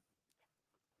problem.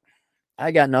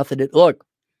 I got nothing to look.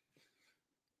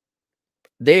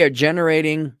 They are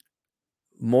generating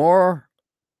more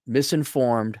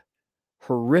misinformed,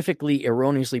 horrifically,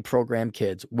 erroneously programmed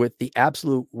kids with the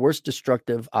absolute worst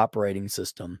destructive operating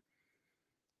system,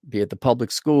 be it the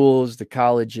public schools, the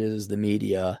colleges, the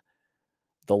media,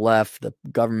 the left, the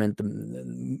government, the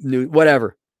new,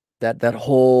 whatever, that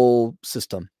whole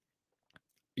system.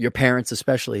 Your parents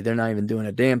especially, they're not even doing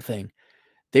a damn thing.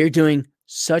 They're doing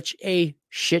such a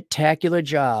shit-tacular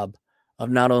job of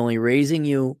not only raising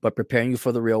you, but preparing you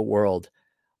for the real world.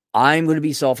 I'm going to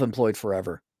be self-employed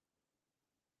forever.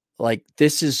 Like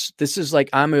this is like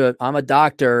I'm a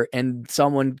doctor and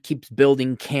someone keeps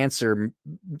building cancer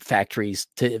factories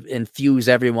to infuse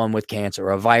everyone with cancer,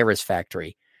 a virus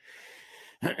factory.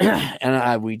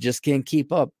 And we just can't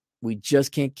keep up. We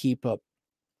just can't keep up.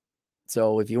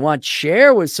 So if you want to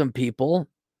share with some people,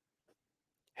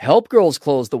 help girls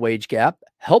close the wage gap,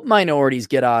 help minorities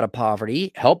get out of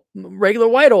poverty, help regular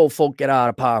white old folk get out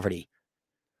of poverty,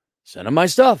 send them my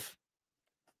stuff.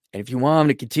 And if you want them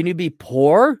to continue to be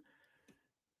poor,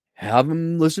 have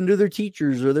them listen to their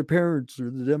teachers or their parents or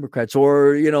the Democrats,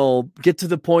 or, get to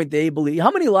the point they believe.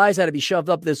 How many lies had to be shoved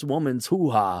up this woman's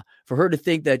hoo-ha for her to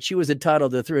think that she was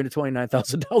entitled to a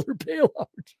 $329,000 bailout?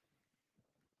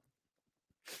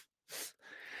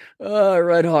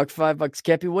 Red Hawk, $5.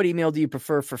 Cappy, what email do you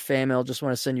prefer for fan mail? Just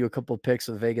want to send you a couple of pics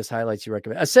of Vegas highlights you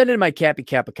recommend. I send it in my Cappy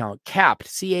Cap account, capped,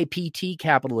 C-A-P-T,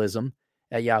 capitalism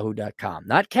at yahoo.com.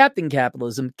 Not Captain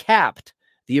Capitalism, capped.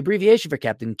 The abbreviation for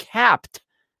Captain, capped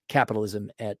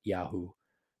capitalism at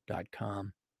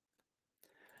yahoo.com.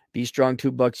 Be Strong,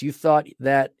 $2. You thought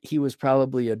that he was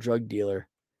probably a drug dealer.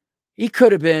 He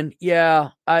could have been. Yeah,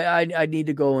 I need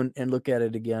to go and look at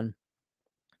it again.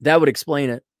 That would explain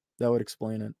it.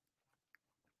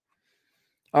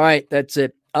 All right, that's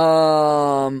it.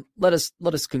 Let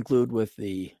us conclude with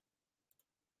the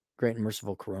great and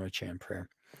merciful Coronachan prayer.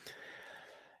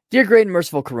 Dear great and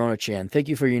merciful Coronachan, thank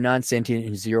you for your non-sentient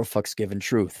and zero fucks given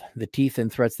truth. The teeth and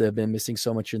threats that have been missing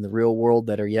so much in the real world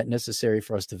that are yet necessary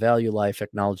for us to value life,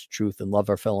 acknowledge truth, and love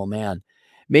our fellow man.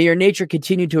 May your nature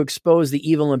continue to expose the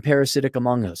evil and parasitic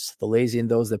among us, the lazy and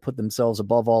those that put themselves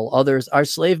above all others, our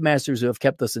slave masters who have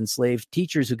kept us enslaved,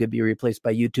 teachers who could be replaced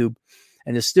by YouTube,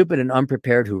 and the stupid and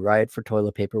unprepared who riot for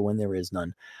toilet paper when there is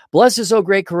none. Bless us, O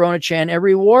great Coronachan, and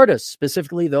reward us,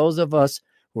 specifically those of us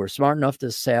who are smart enough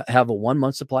to have a 1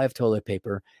 month supply of toilet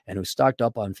paper and who stocked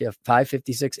up on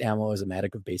 556 ammo as a matter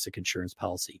of basic insurance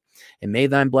policy. And may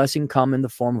thine blessing come in the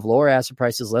form of lower acid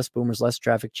prices, less boomers, less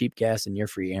traffic, cheap gas, and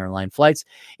near-free airline flights.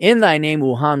 In thy name,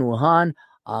 Wuhan, Wuhan.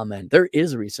 Amen. There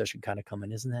is a recession kind of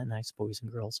coming. Isn't that nice, boys and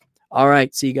girls? All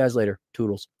right. See you guys later.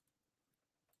 Toodles.